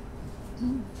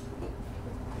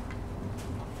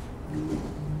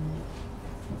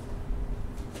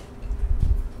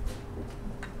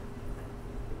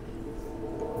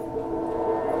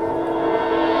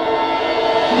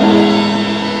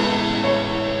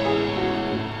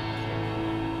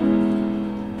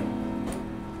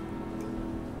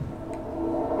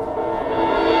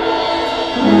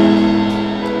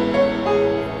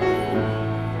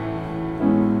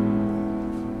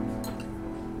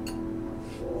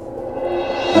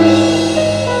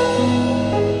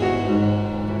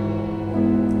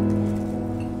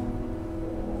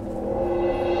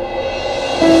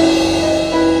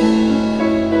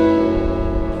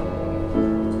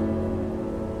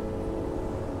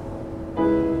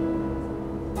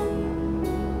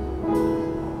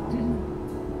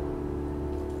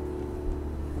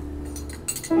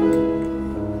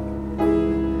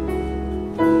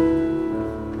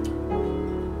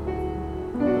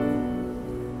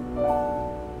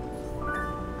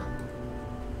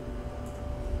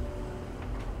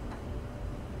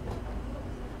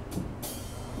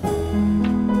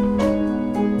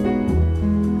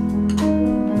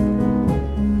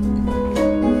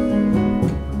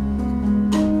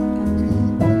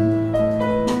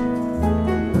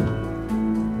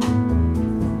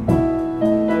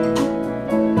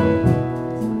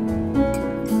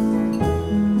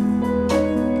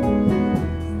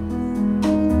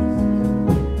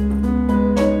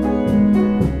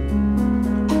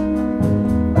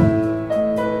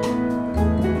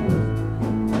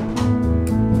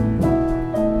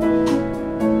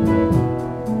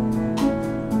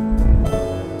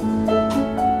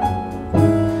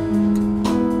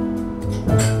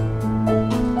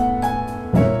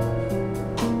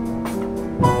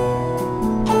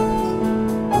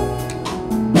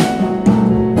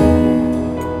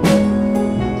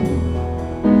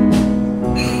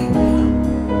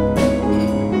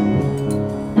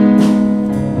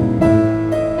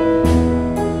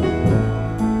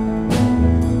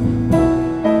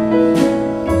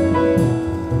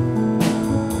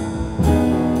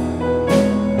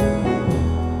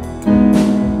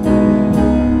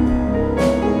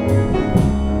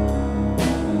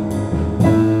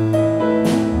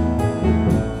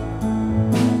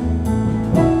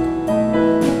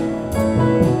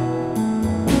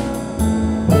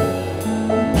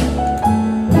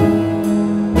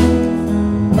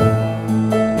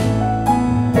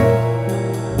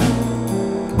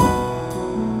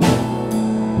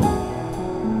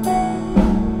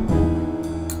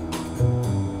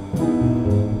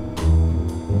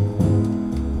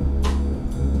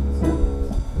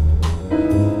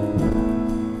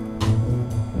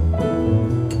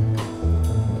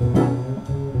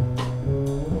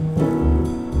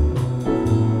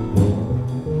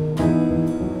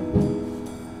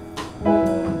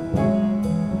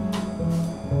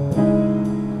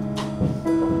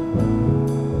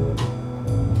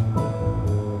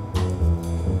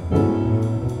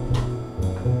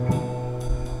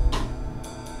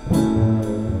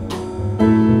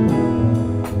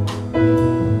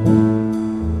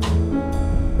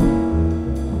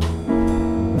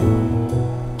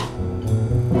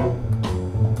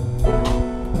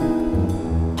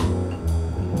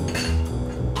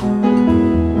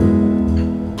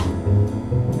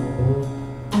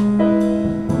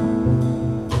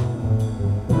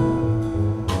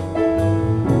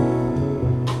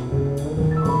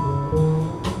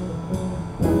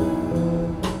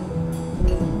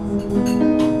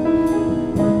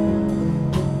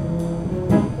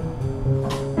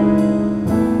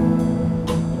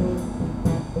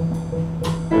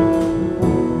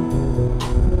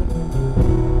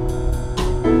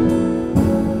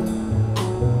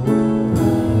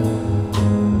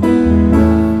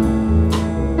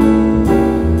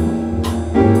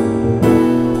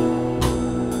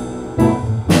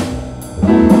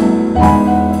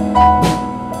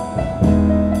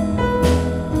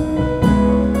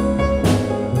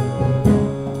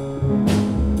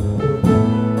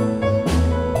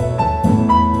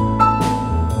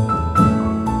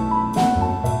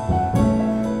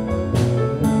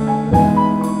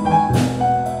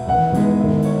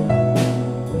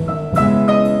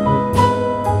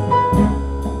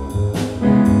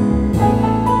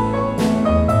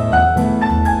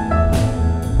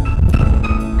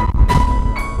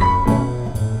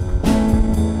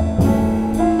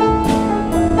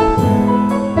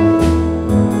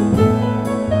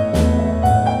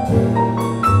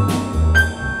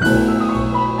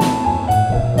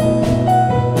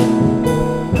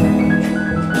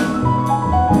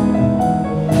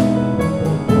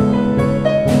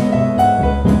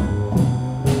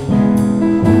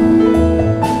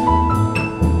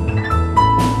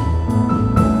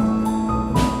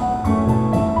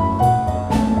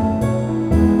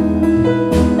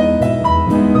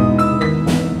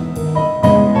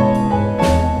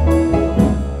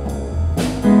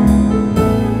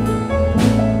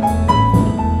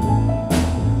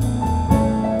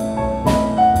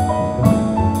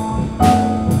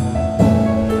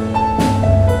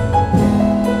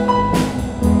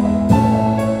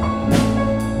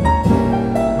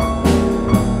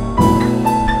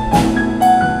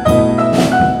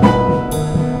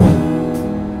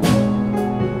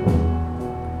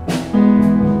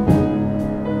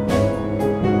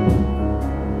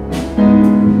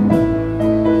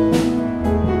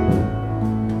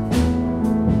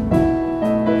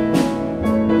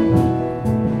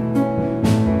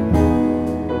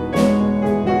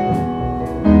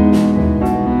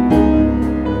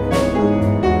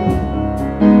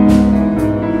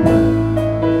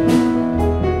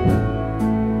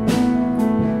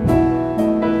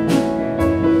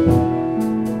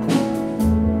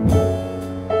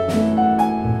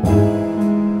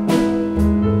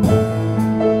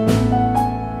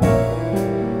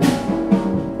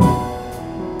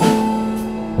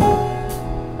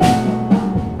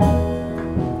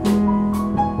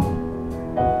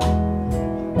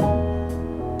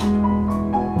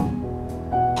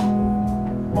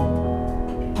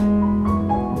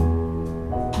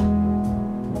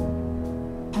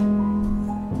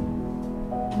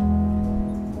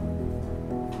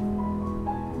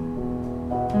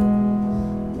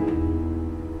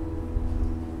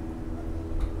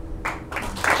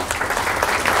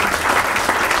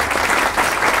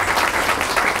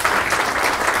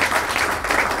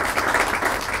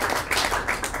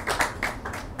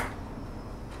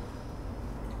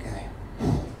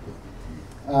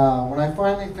 When I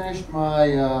finally finished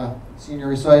my senior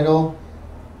recital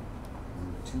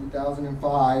in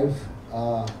 2005,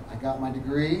 I got my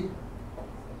degree,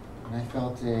 and I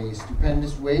felt a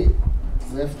stupendous weight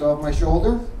lift off my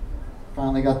shoulder.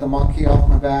 Finally got the monkey off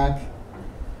my back,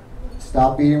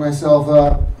 stopped beating myself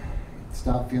up,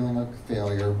 stopped feeling like a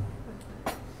failure.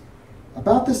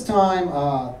 About this time,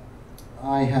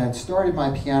 I had started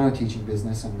my piano teaching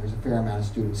business, and there's a fair amount of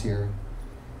students here.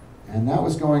 And that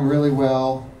was going really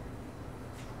well.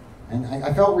 And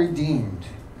I felt redeemed.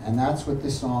 And that's what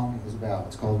this song is about.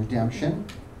 It's called Redemption.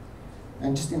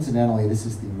 And just incidentally, this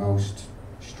is the most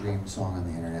streamed song on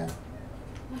the internet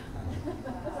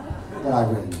that I've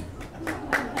written.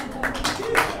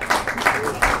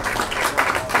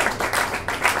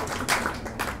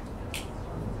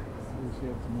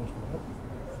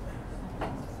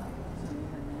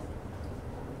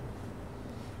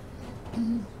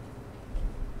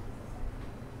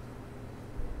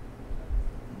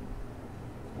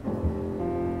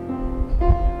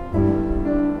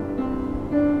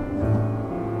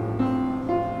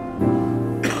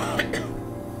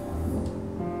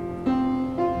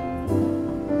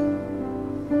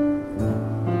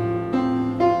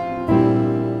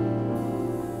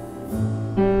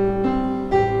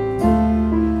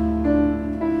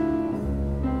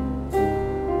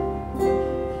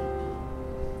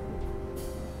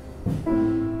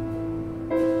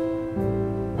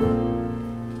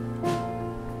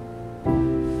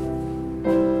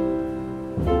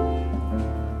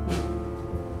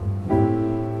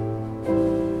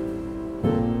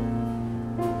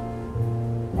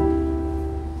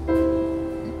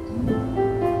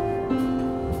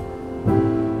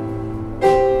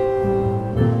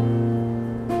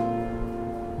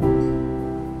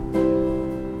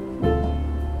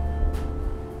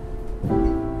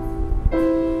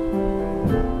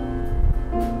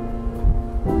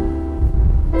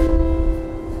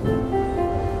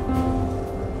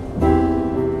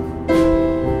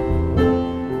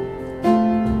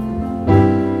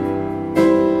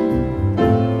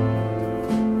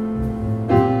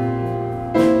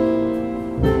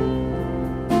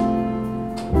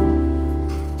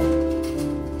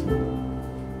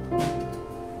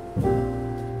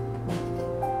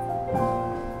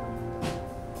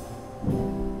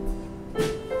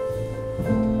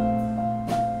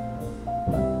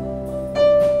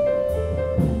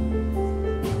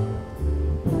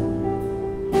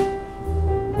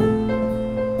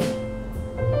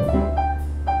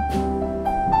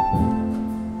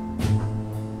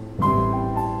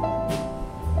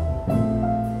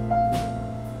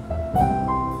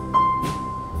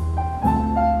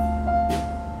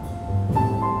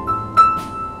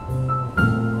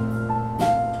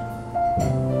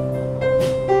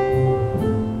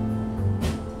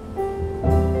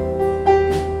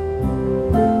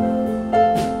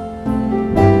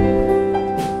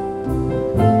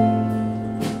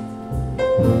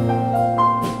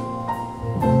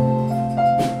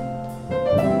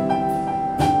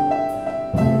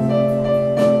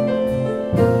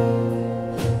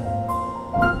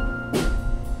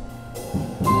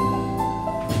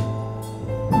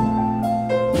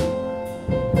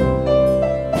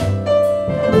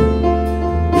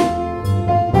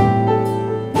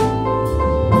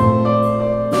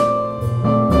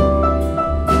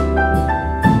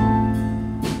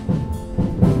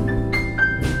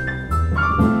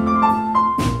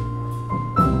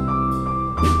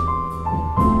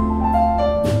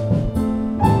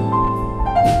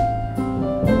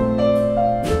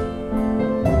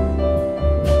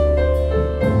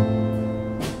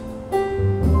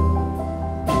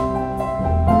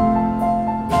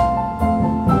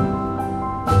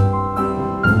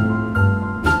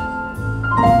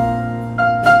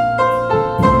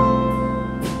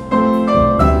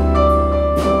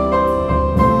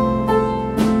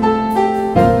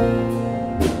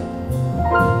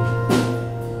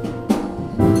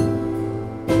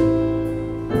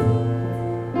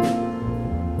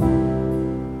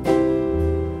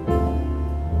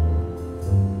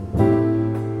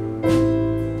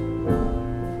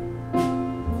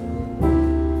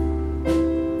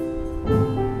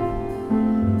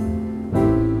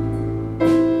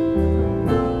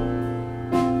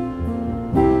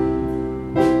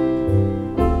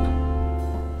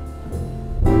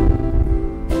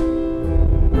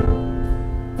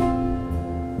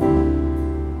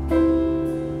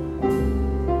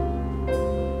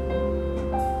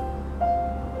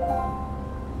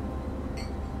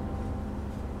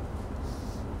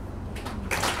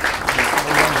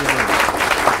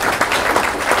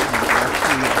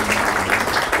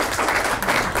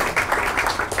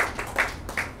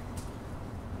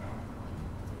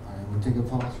 take a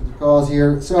pause for the calls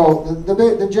here. So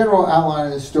the general outline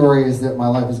of the story is that my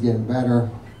life is getting better.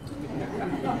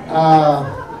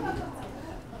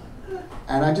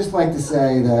 And I'd just like to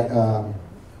say that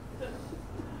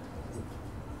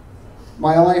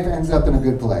my life ends up in a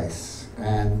good place.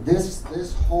 And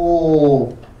this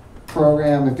whole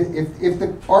program, if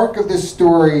the arc of this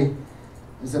story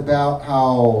is about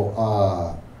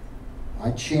how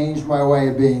I changed my way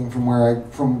of being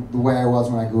from the way I was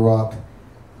when I grew up,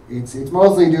 it's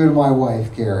mostly due to my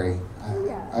wife, Carrie.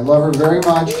 I love her very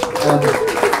much. And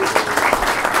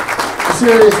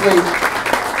seriously,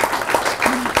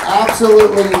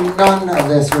 absolutely none of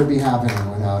this would be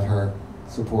happening without her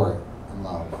support and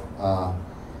love.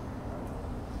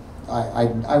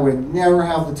 I would never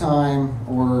have the time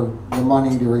or the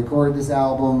money to record this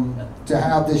album, to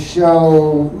have this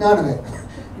show, none of it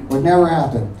would never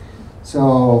happen.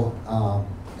 So,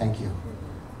 thank you.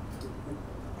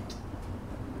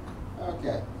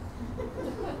 Okay.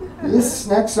 This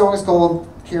next song is called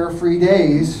Carefree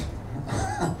Days.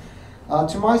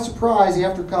 To my surprise,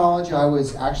 after college, I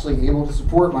was actually able to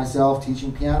support myself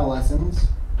teaching piano lessons.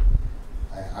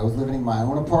 I was living in my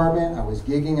own apartment. I was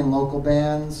gigging in local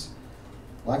bands.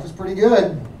 Life was pretty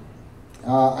good.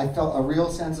 I felt a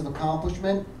real sense of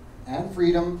accomplishment and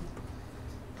freedom,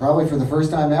 probably for the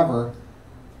first time ever,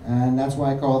 and that's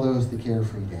why I call those the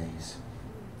Carefree Days.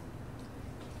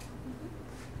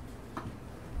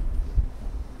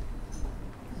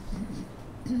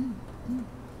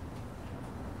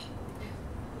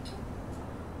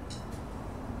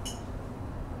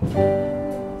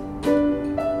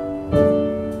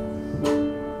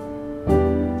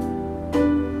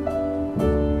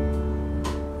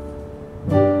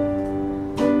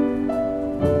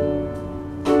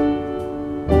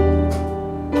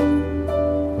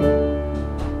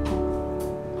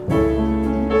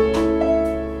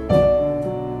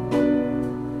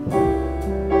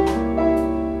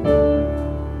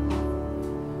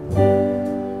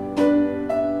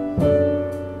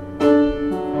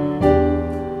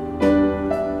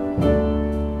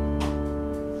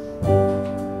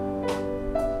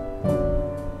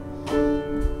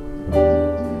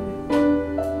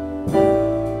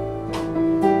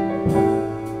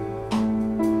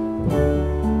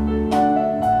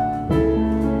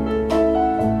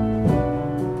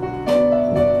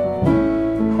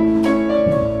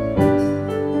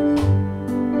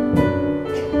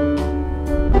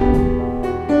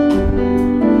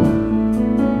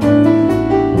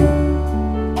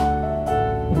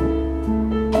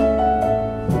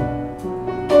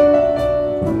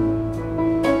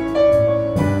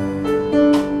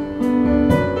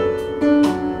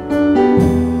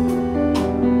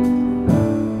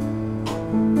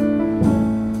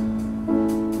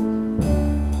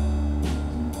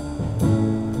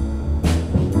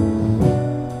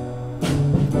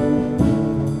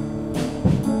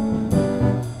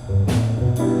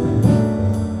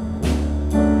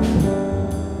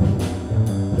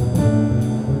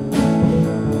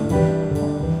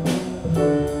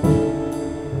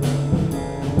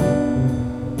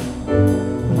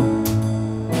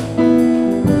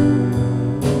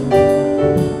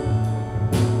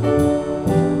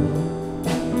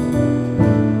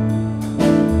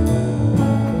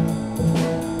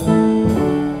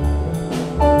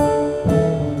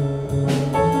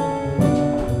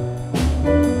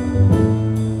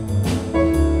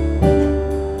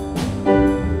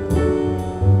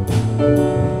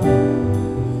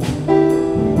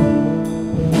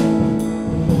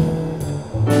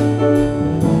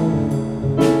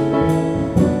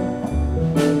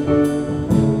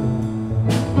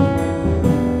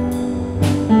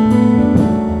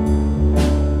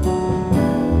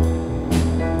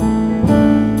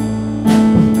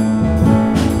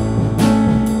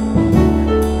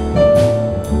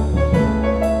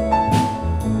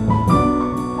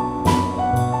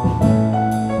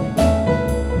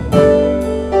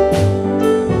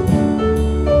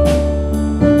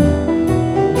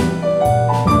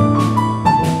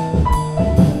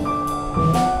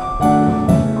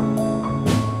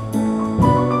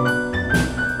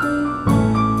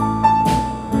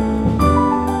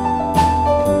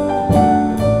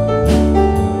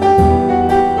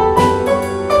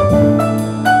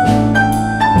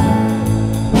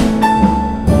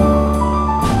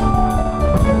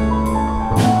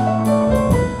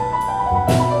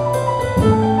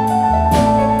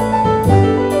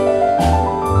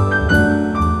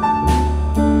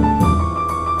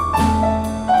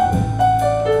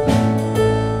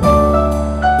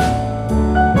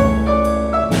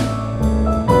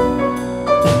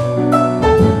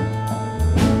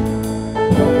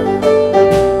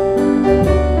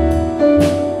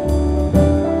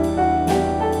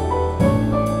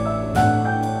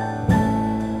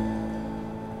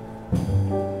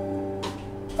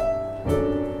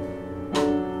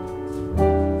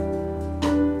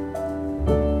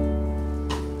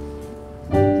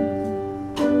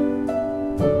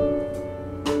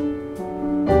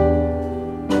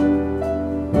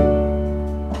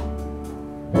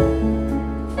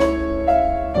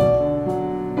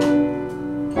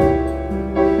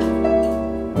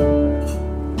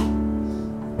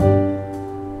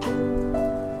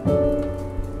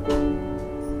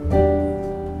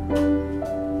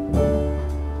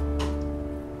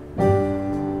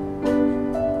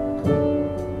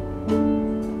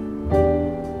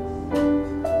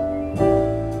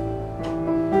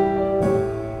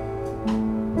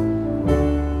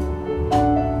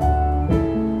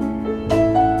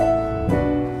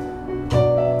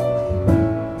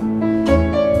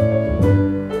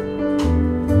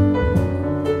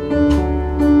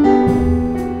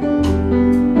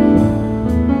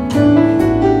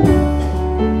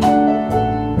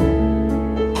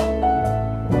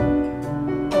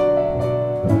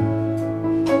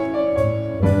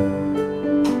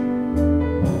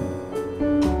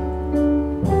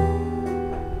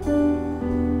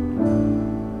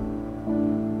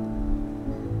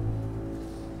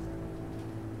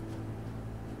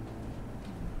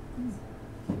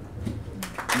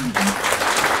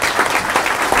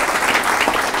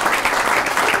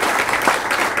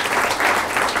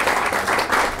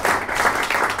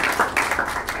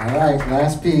 right,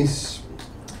 last piece.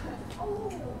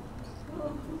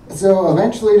 So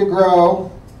eventually to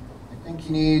grow, I think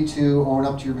you need to own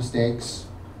up to your mistakes.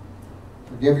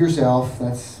 Forgive yourself,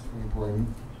 that's very important,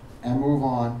 and move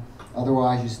on.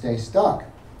 Otherwise you stay stuck.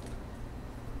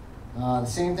 The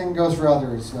same thing goes for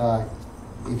others.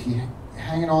 If you're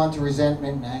hanging on to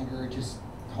resentment and anger, it just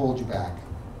holds you back.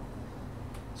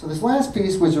 So this last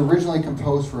piece was originally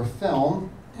composed for a film,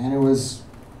 and it was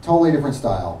totally different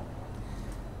style.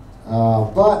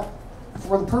 But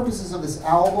for the purposes of this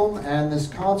album and this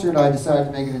concert, I decided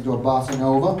to make it into a bossa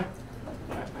nova.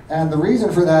 And the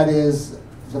reason for that is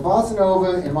the bossa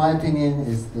nova, in my opinion,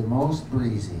 is the most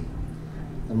breezy,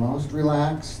 the most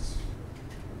relaxed,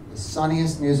 the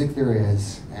sunniest music there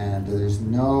is, and there's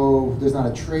not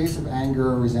a trace of anger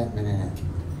or resentment in it.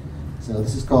 So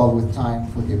this is called With Time,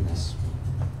 Forgiveness.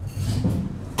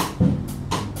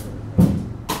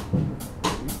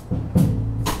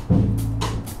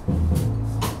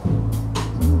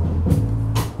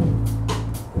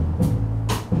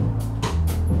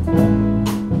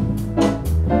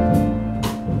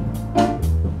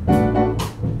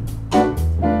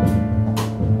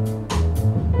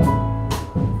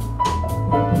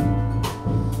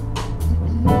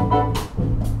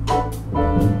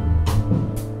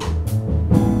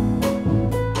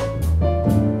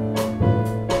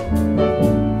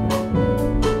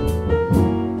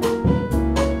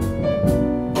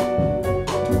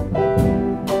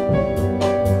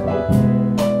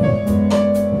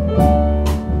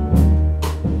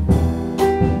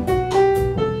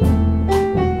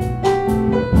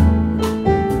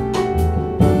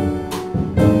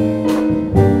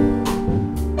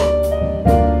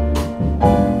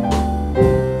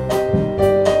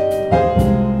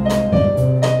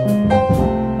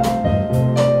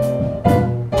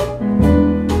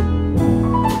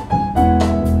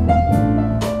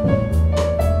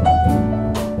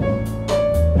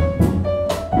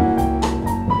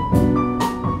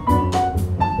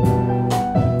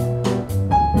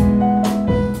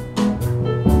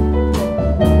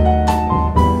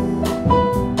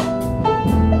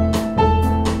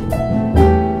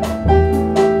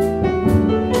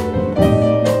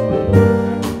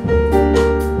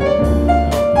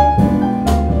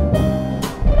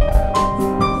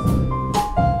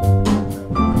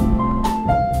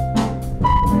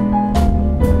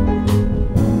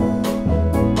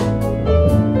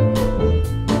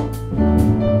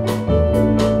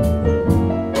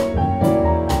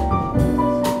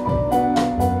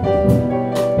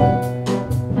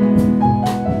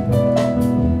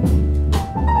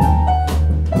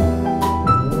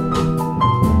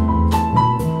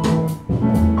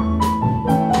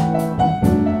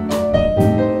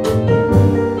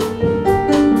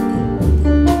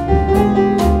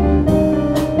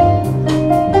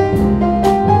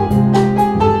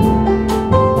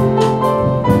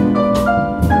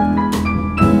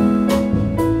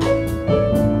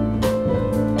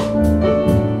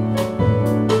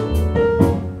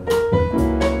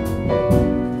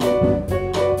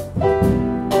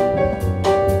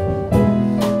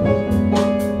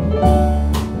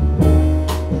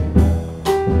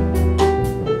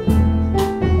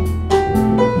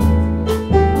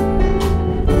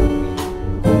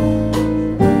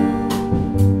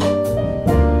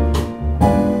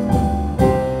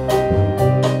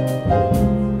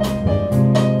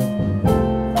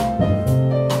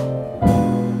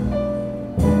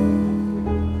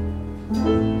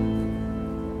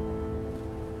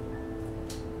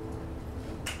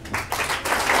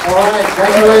 All right,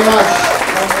 thank you very much.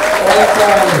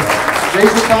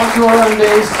 Jason Contour on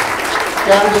bass,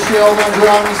 Gavin Shield on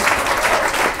drums.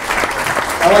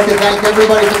 I'd like to thank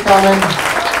everybody for coming.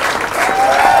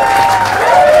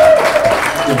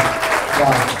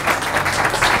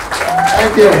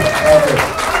 Thank you. Thank you.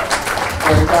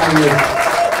 Very kind of you.